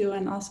you too,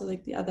 and also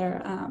like the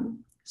other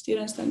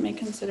students that may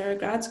consider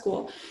grad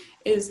school,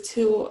 is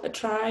to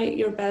try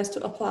your best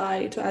to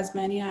apply to as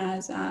many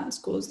as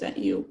schools that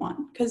you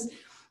want, because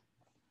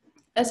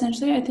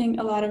essentially I think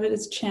a lot of it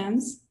is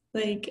chance.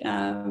 Like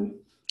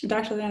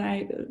Dr. Lee and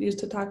I used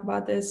to talk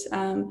about this.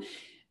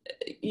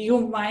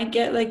 You might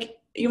get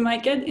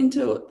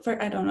into,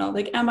 for I don't know,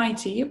 like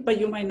MIT, but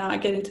you might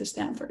not get into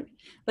Stanford.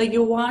 Like,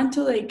 you want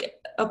to like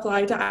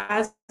apply to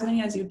as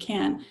many as you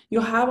can.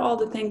 You have all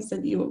the things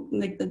that you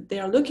like that they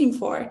are looking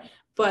for,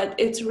 but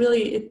it's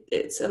really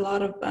it's a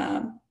lot of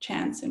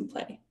chance in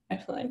play, I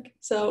feel like.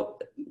 So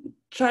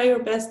try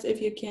your best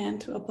if you can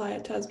to apply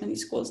to as many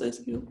schools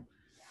as you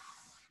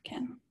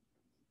can.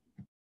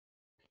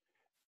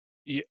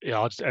 Yeah,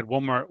 I'll just add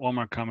one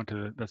more comment to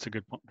that. That's a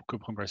good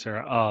point by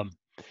Sarah.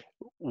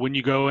 When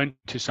you go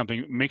into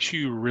something, make sure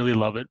you really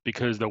love it,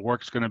 because the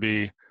work's going to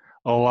be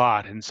a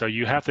lot, and so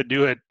you have to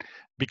do it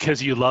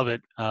because you love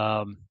it.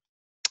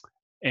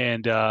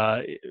 And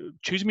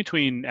choosing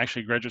between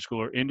actually graduate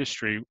school or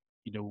industry,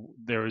 you know,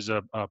 there was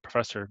a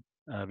professor,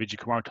 Vijay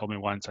Kumar, told me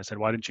once. I said,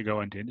 "Why didn't you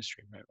go into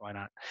industry? Right? Why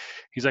not?"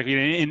 He's like,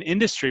 "In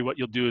industry, what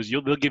you'll do is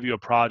they'll give you a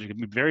project.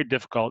 It'll be very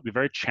difficult, be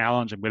very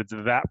challenging, but it's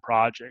that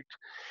project.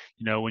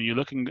 You know, when you're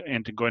looking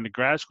into going to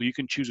grad school, you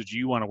can choose what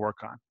you want to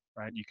work on."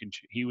 Right? You can.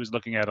 He was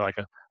looking at like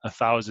a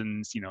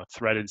 1,000,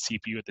 threaded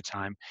CPU at the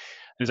time. And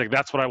he's like,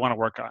 "That's what I want to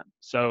work on."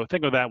 So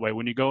think of it that way.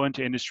 When you go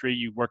into industry,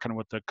 you work on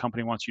what the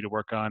company wants you to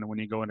work on. And when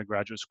you go into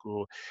graduate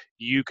school,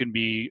 you can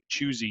be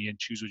choosy and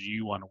choose what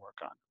you want to work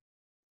on.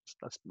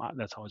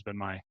 That's always been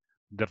my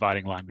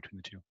dividing line between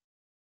the two.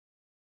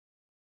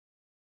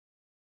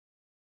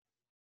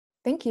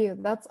 Thank you.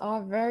 That's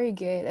all very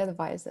good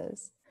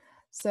advices.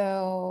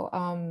 So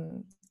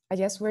I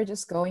guess we're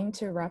just going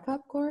to wrap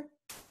up, Gore.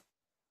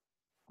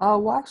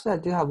 Well, actually, I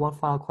do have one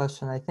final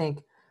question. I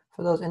think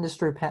for those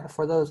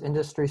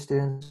industry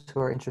students who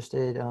are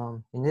interested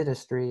in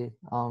industry,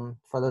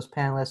 for those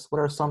panelists, what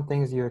are some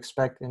things you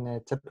expect in a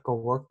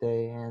typical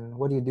workday, and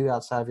what do you do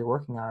outside of your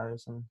working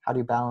hours, and how do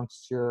you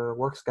balance your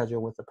work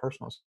schedule with the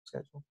personal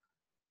schedule?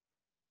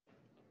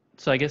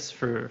 So I guess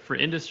for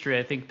industry,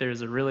 I think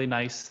there's a really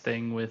nice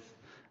thing with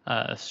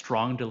a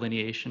strong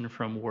delineation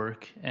from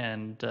work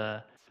and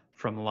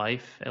from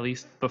life, at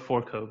least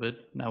before COVID.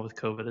 Now with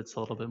COVID, it's a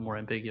little bit more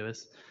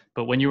ambiguous.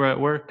 But when you were at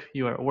work,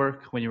 you were at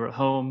work. When you were at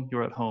home, you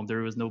were at home.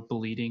 There was no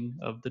bleeding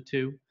of the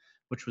two,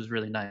 which was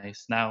really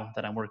nice. Now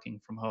that I'm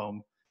working from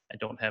home, I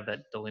don't have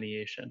that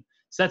delineation.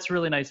 So that's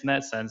really nice in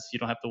that sense. You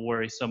don't have to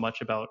worry so much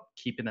about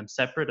keeping them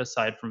separate,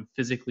 aside from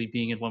physically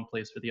being in one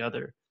place or the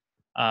other.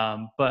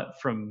 But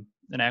from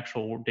an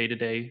actual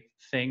day-to-day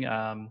thing,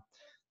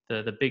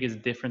 the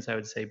biggest difference I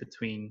would say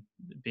between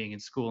being in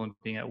school and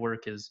being at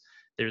work is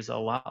there's a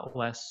lot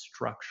less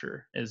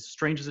structure. As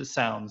strange as it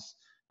sounds,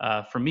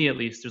 for me at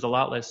least, there's a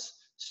lot less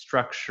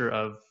structure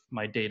of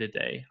my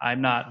day-to-day.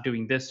 I'm not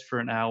doing this for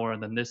an hour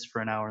and then this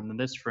for an hour and then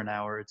this for an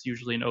hour. It's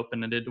usually an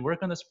open-ended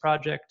work on this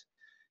project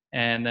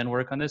and then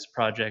work on this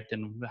project,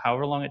 and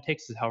however long it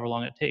takes is however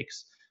long it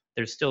takes.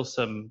 there's still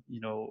some,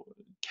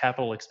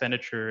 capital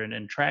expenditure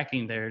and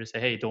tracking there to say,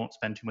 hey, don't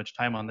spend too much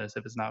time on this.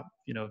 If it's not,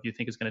 if you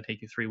think it's going to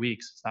take you 3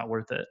 weeks, it's not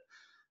worth it.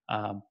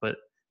 But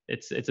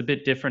it's a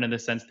bit different in the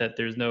sense that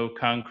there's no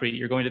concrete,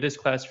 you're going to this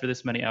class for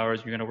this many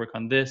hours, you're going to work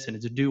on this, and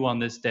it's due on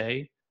this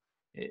day.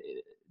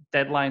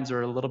 Deadlines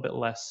are a little bit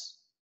less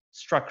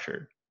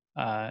structured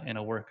in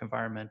a work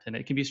environment, and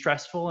it can be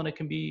stressful and it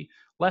can be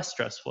less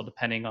stressful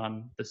depending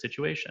on the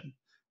situation.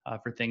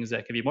 For things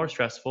that can be more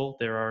stressful,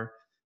 there are,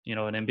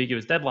 an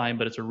ambiguous deadline,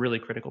 but it's a really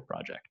critical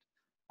project.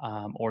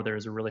 Or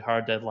there's a really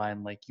hard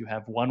deadline, like you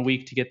have 1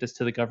 week to get this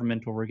to the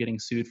government or we're getting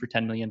sued for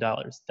 $10 million.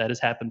 That has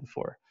happened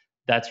before.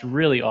 That's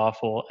really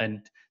awful,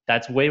 and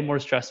that's way more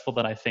stressful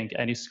than I think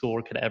any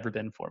schoolwork could have ever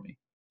been for me.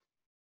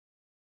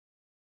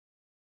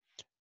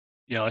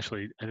 Yeah,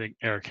 actually, I think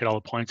Erik hit all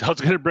the points I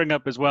was going to bring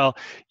up as well.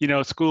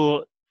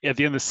 School, at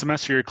the end of the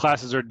semester, your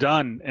classes are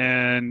done,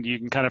 and you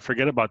can kind of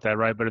forget about that,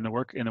 right? But in the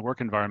work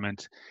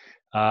environment,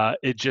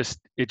 it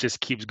just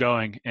keeps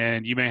going,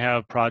 and you may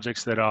have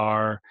projects that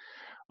are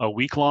a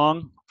week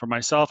long. For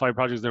myself, I have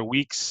projects that are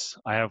weeks.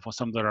 I have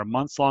some that are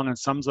months long, and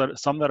some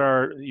that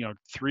are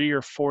 3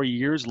 or 4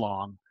 years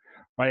long,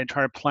 right? And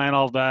trying to plan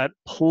all that,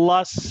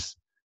 plus,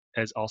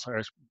 as also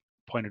Erik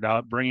pointed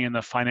out, bringing in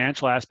the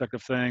financial aspect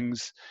of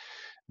things,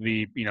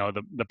 the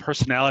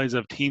personalities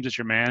of teams that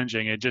you're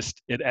managing.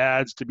 It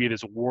adds to be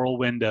this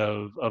whirlwind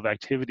of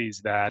activities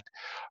that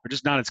are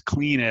just not as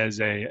clean as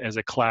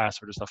a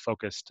class or just a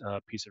focused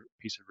piece of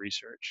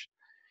research.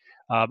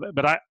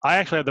 But I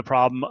actually have the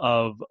problem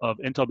of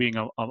Intel being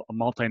a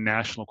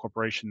multinational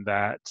corporation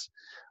that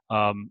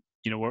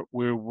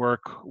we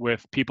work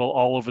with people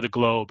all over the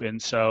globe,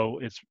 and so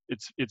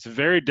it's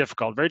very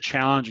difficult, very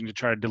challenging to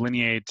try to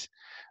delineate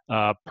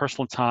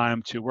personal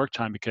time to work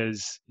time,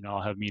 because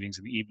I'll have meetings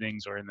in the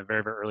evenings or in the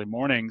very, very early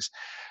mornings,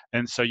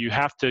 and so you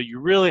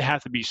really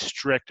have to be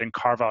strict and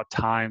carve out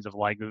times of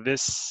like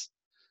this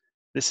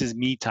is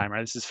me time,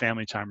 right? This is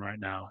family time right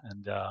now,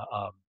 and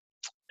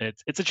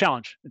it's a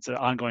challenge. It's an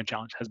ongoing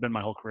challenge. Has been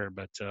my whole career,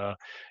 but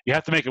you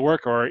have to make it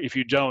work, or if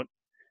you don't,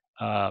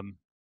 you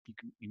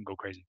can go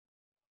crazy.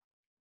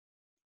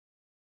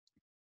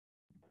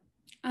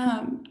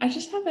 I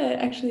just have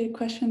actually a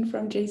question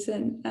from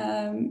Jason.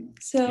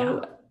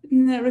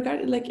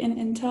 Regarding like in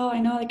Intel, I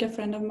know like a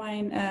friend of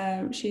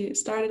mine, she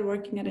started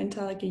working at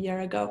Intel like a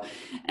year ago,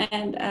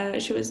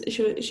 and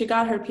she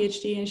got her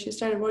PhD and she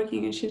started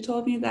working, and she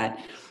told me that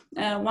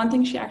one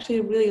thing she actually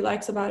really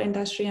likes about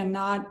industry and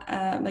not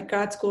like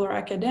grad school or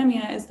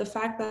academia is the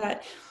fact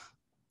that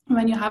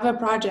when you have a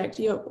project,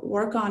 you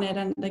work on it,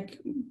 and like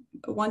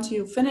once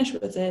you finish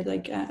with it,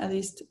 like at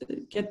least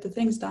get the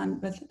things done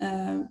with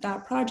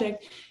that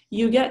project,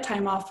 you get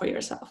time off for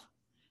yourself.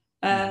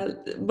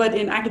 But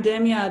in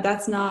academia,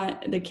 that's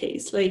not the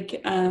case.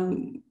 Like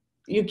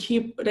you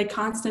keep like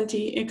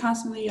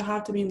constantly you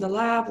have to be in the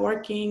lab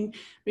working,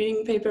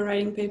 reading paper,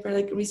 writing paper,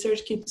 like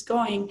research keeps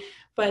going.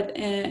 But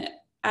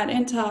at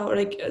Intel,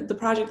 like the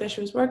project that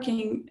she was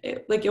working,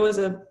 it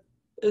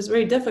was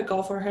very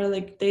difficult for her,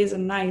 like days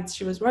and nights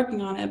she was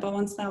working on it. But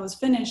once that was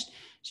finished,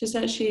 she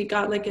said she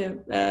got like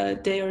a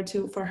day or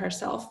two for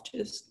herself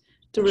just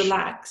to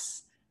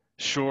relax.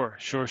 Sure.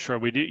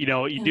 We do,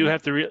 do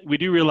have to, we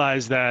do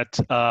realize that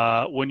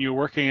when you're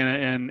working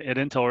at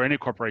Intel or any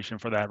corporation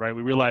for that, right,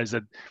 we realize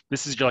that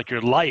this is like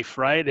your life,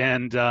 right?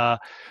 And at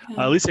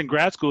least in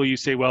grad school, you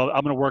say, well,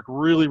 I'm going to work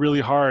really,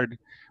 really hard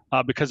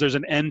because there's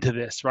an end to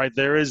this, right?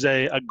 There is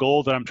a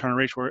goal that I'm trying to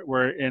reach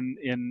where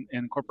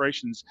in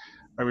corporations,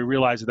 right, we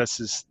realize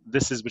that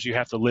this is what you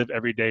have to live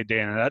every day, day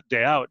in and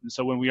day out. And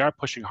so when we are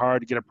pushing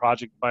hard to get a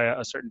project by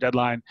a certain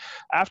deadline,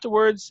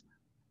 afterwards,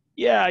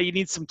 yeah, you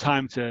need some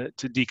time to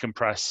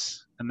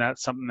decompress, and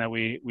that's something that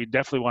we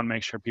definitely want to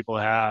make sure people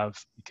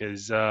have,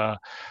 because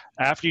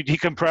after you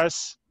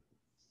decompress,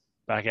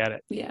 back at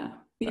it. Yeah,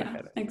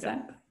 exactly.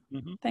 Yeah.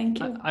 Mm-hmm. Thank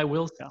you. I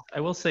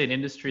will say in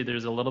industry,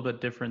 there's a little bit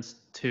difference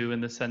too,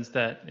 in the sense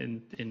that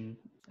in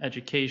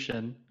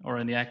education or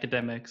in the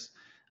academics,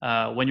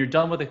 when you're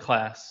done with a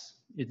class,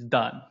 it's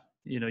done.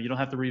 You don't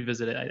have to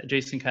revisit it.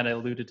 Jason kind of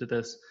alluded to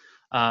this.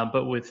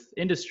 But with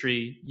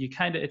industry,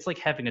 it's like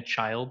having a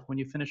child when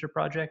you finish a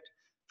project.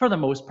 For the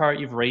most part,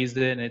 you've raised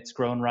it and it's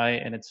grown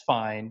right and it's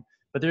fine.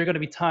 But there are going to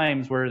be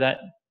times where that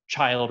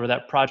child or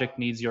that project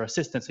needs your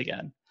assistance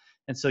again.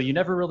 And so you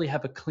never really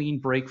have a clean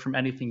break from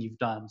anything you've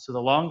done. So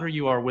the longer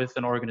you are with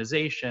an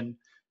organization,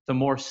 the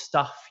more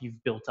stuff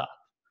you've built up.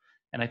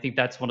 And I think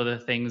that's one of the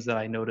things that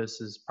I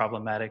notice is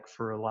problematic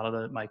for a lot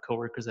of my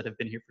coworkers that have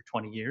been here for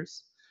 20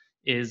 years,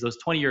 is those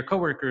 20-year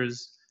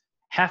coworkers,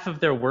 half of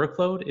their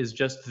workload is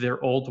just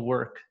their old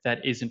work that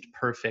isn't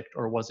perfect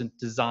or wasn't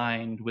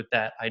designed with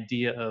that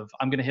idea of,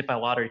 I'm going to hit my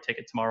lottery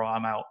ticket tomorrow,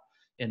 I'm out,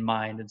 in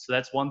mind. And so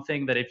that's one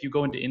thing that if you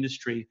go into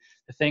industry,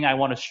 the thing I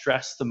want to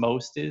stress the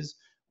most is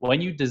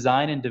when you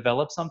design and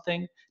develop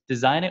something,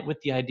 design it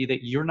with the idea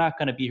that you're not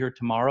going to be here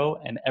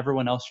tomorrow and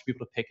everyone else should be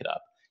able to pick it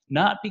up.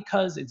 Not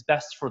because it's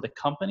best for the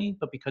company,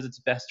 but because it's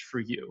best for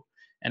you.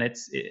 And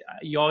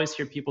you always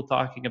hear people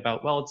talking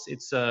about, well,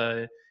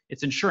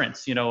 it's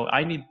insurance. They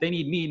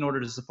need me in order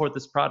to support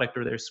this product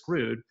or they're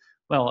screwed.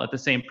 Well, at the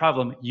same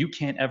problem, you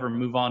can't ever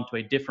move on to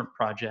a different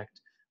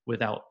project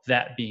without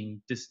that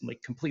being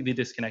completely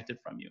disconnected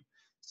from you.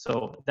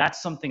 So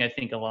that's something I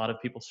think a lot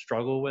of people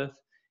struggle with,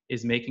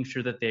 is making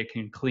sure that they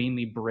can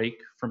cleanly break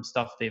from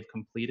stuff they've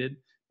completed.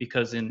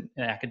 Because in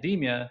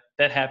academia,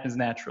 that happens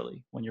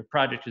naturally. When your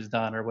project is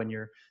done or when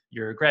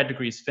your grad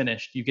degree is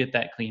finished, you get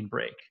that clean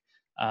break.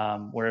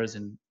 Whereas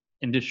in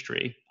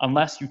industry,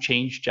 unless you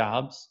change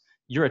jobs,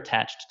 you're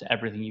attached to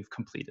everything you've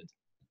completed.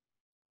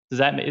 Is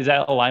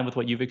that align with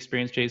what you've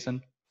experienced,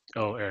 Jason?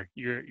 Oh, Erik,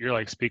 you're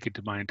like speaking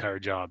to my entire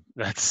job.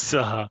 That's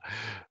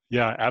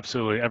yeah,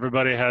 absolutely.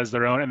 Everybody has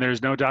their own, and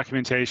there's no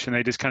documentation.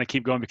 They just kind of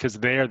keep going because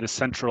they are the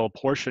central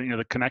portion,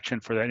 the connection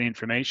for any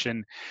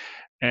information,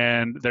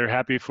 and they're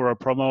happy for a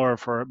promo or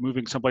for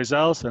moving someplace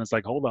else. And it's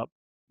like, hold up,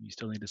 you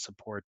still need to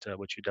support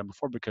what you've done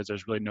before, because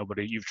there's really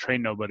nobody, you've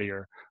trained nobody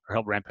or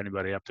helped ramp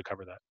anybody up to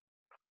cover that.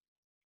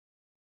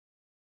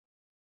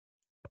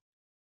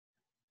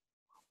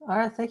 All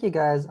right, thank you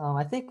guys.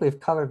 I think we've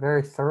covered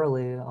very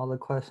thoroughly all the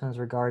questions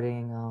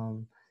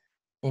regarding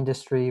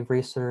industry,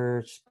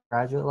 research,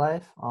 graduate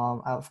life.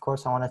 Of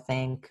course, I want to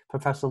thank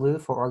Professor Liu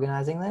for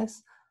organizing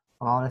this.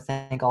 I want to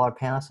thank all our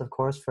panelists, of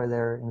course, for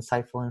their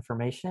insightful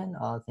information.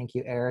 Thank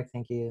you, Erik.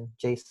 Thank you,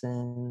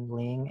 Jason,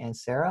 Ling, and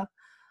Sara.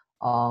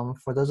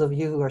 For those of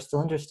you who are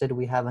still interested,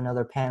 we have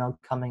another panel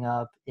coming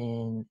up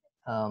in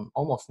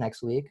almost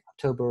next week,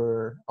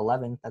 October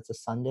 11th. That's a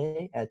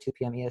Sunday at 2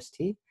 p.m.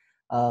 EST.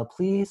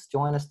 Please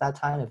join us that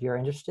time if you're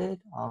interested.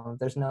 If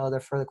there's no other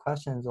further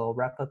questions, we'll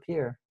wrap up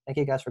here. Thank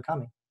you guys for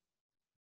coming.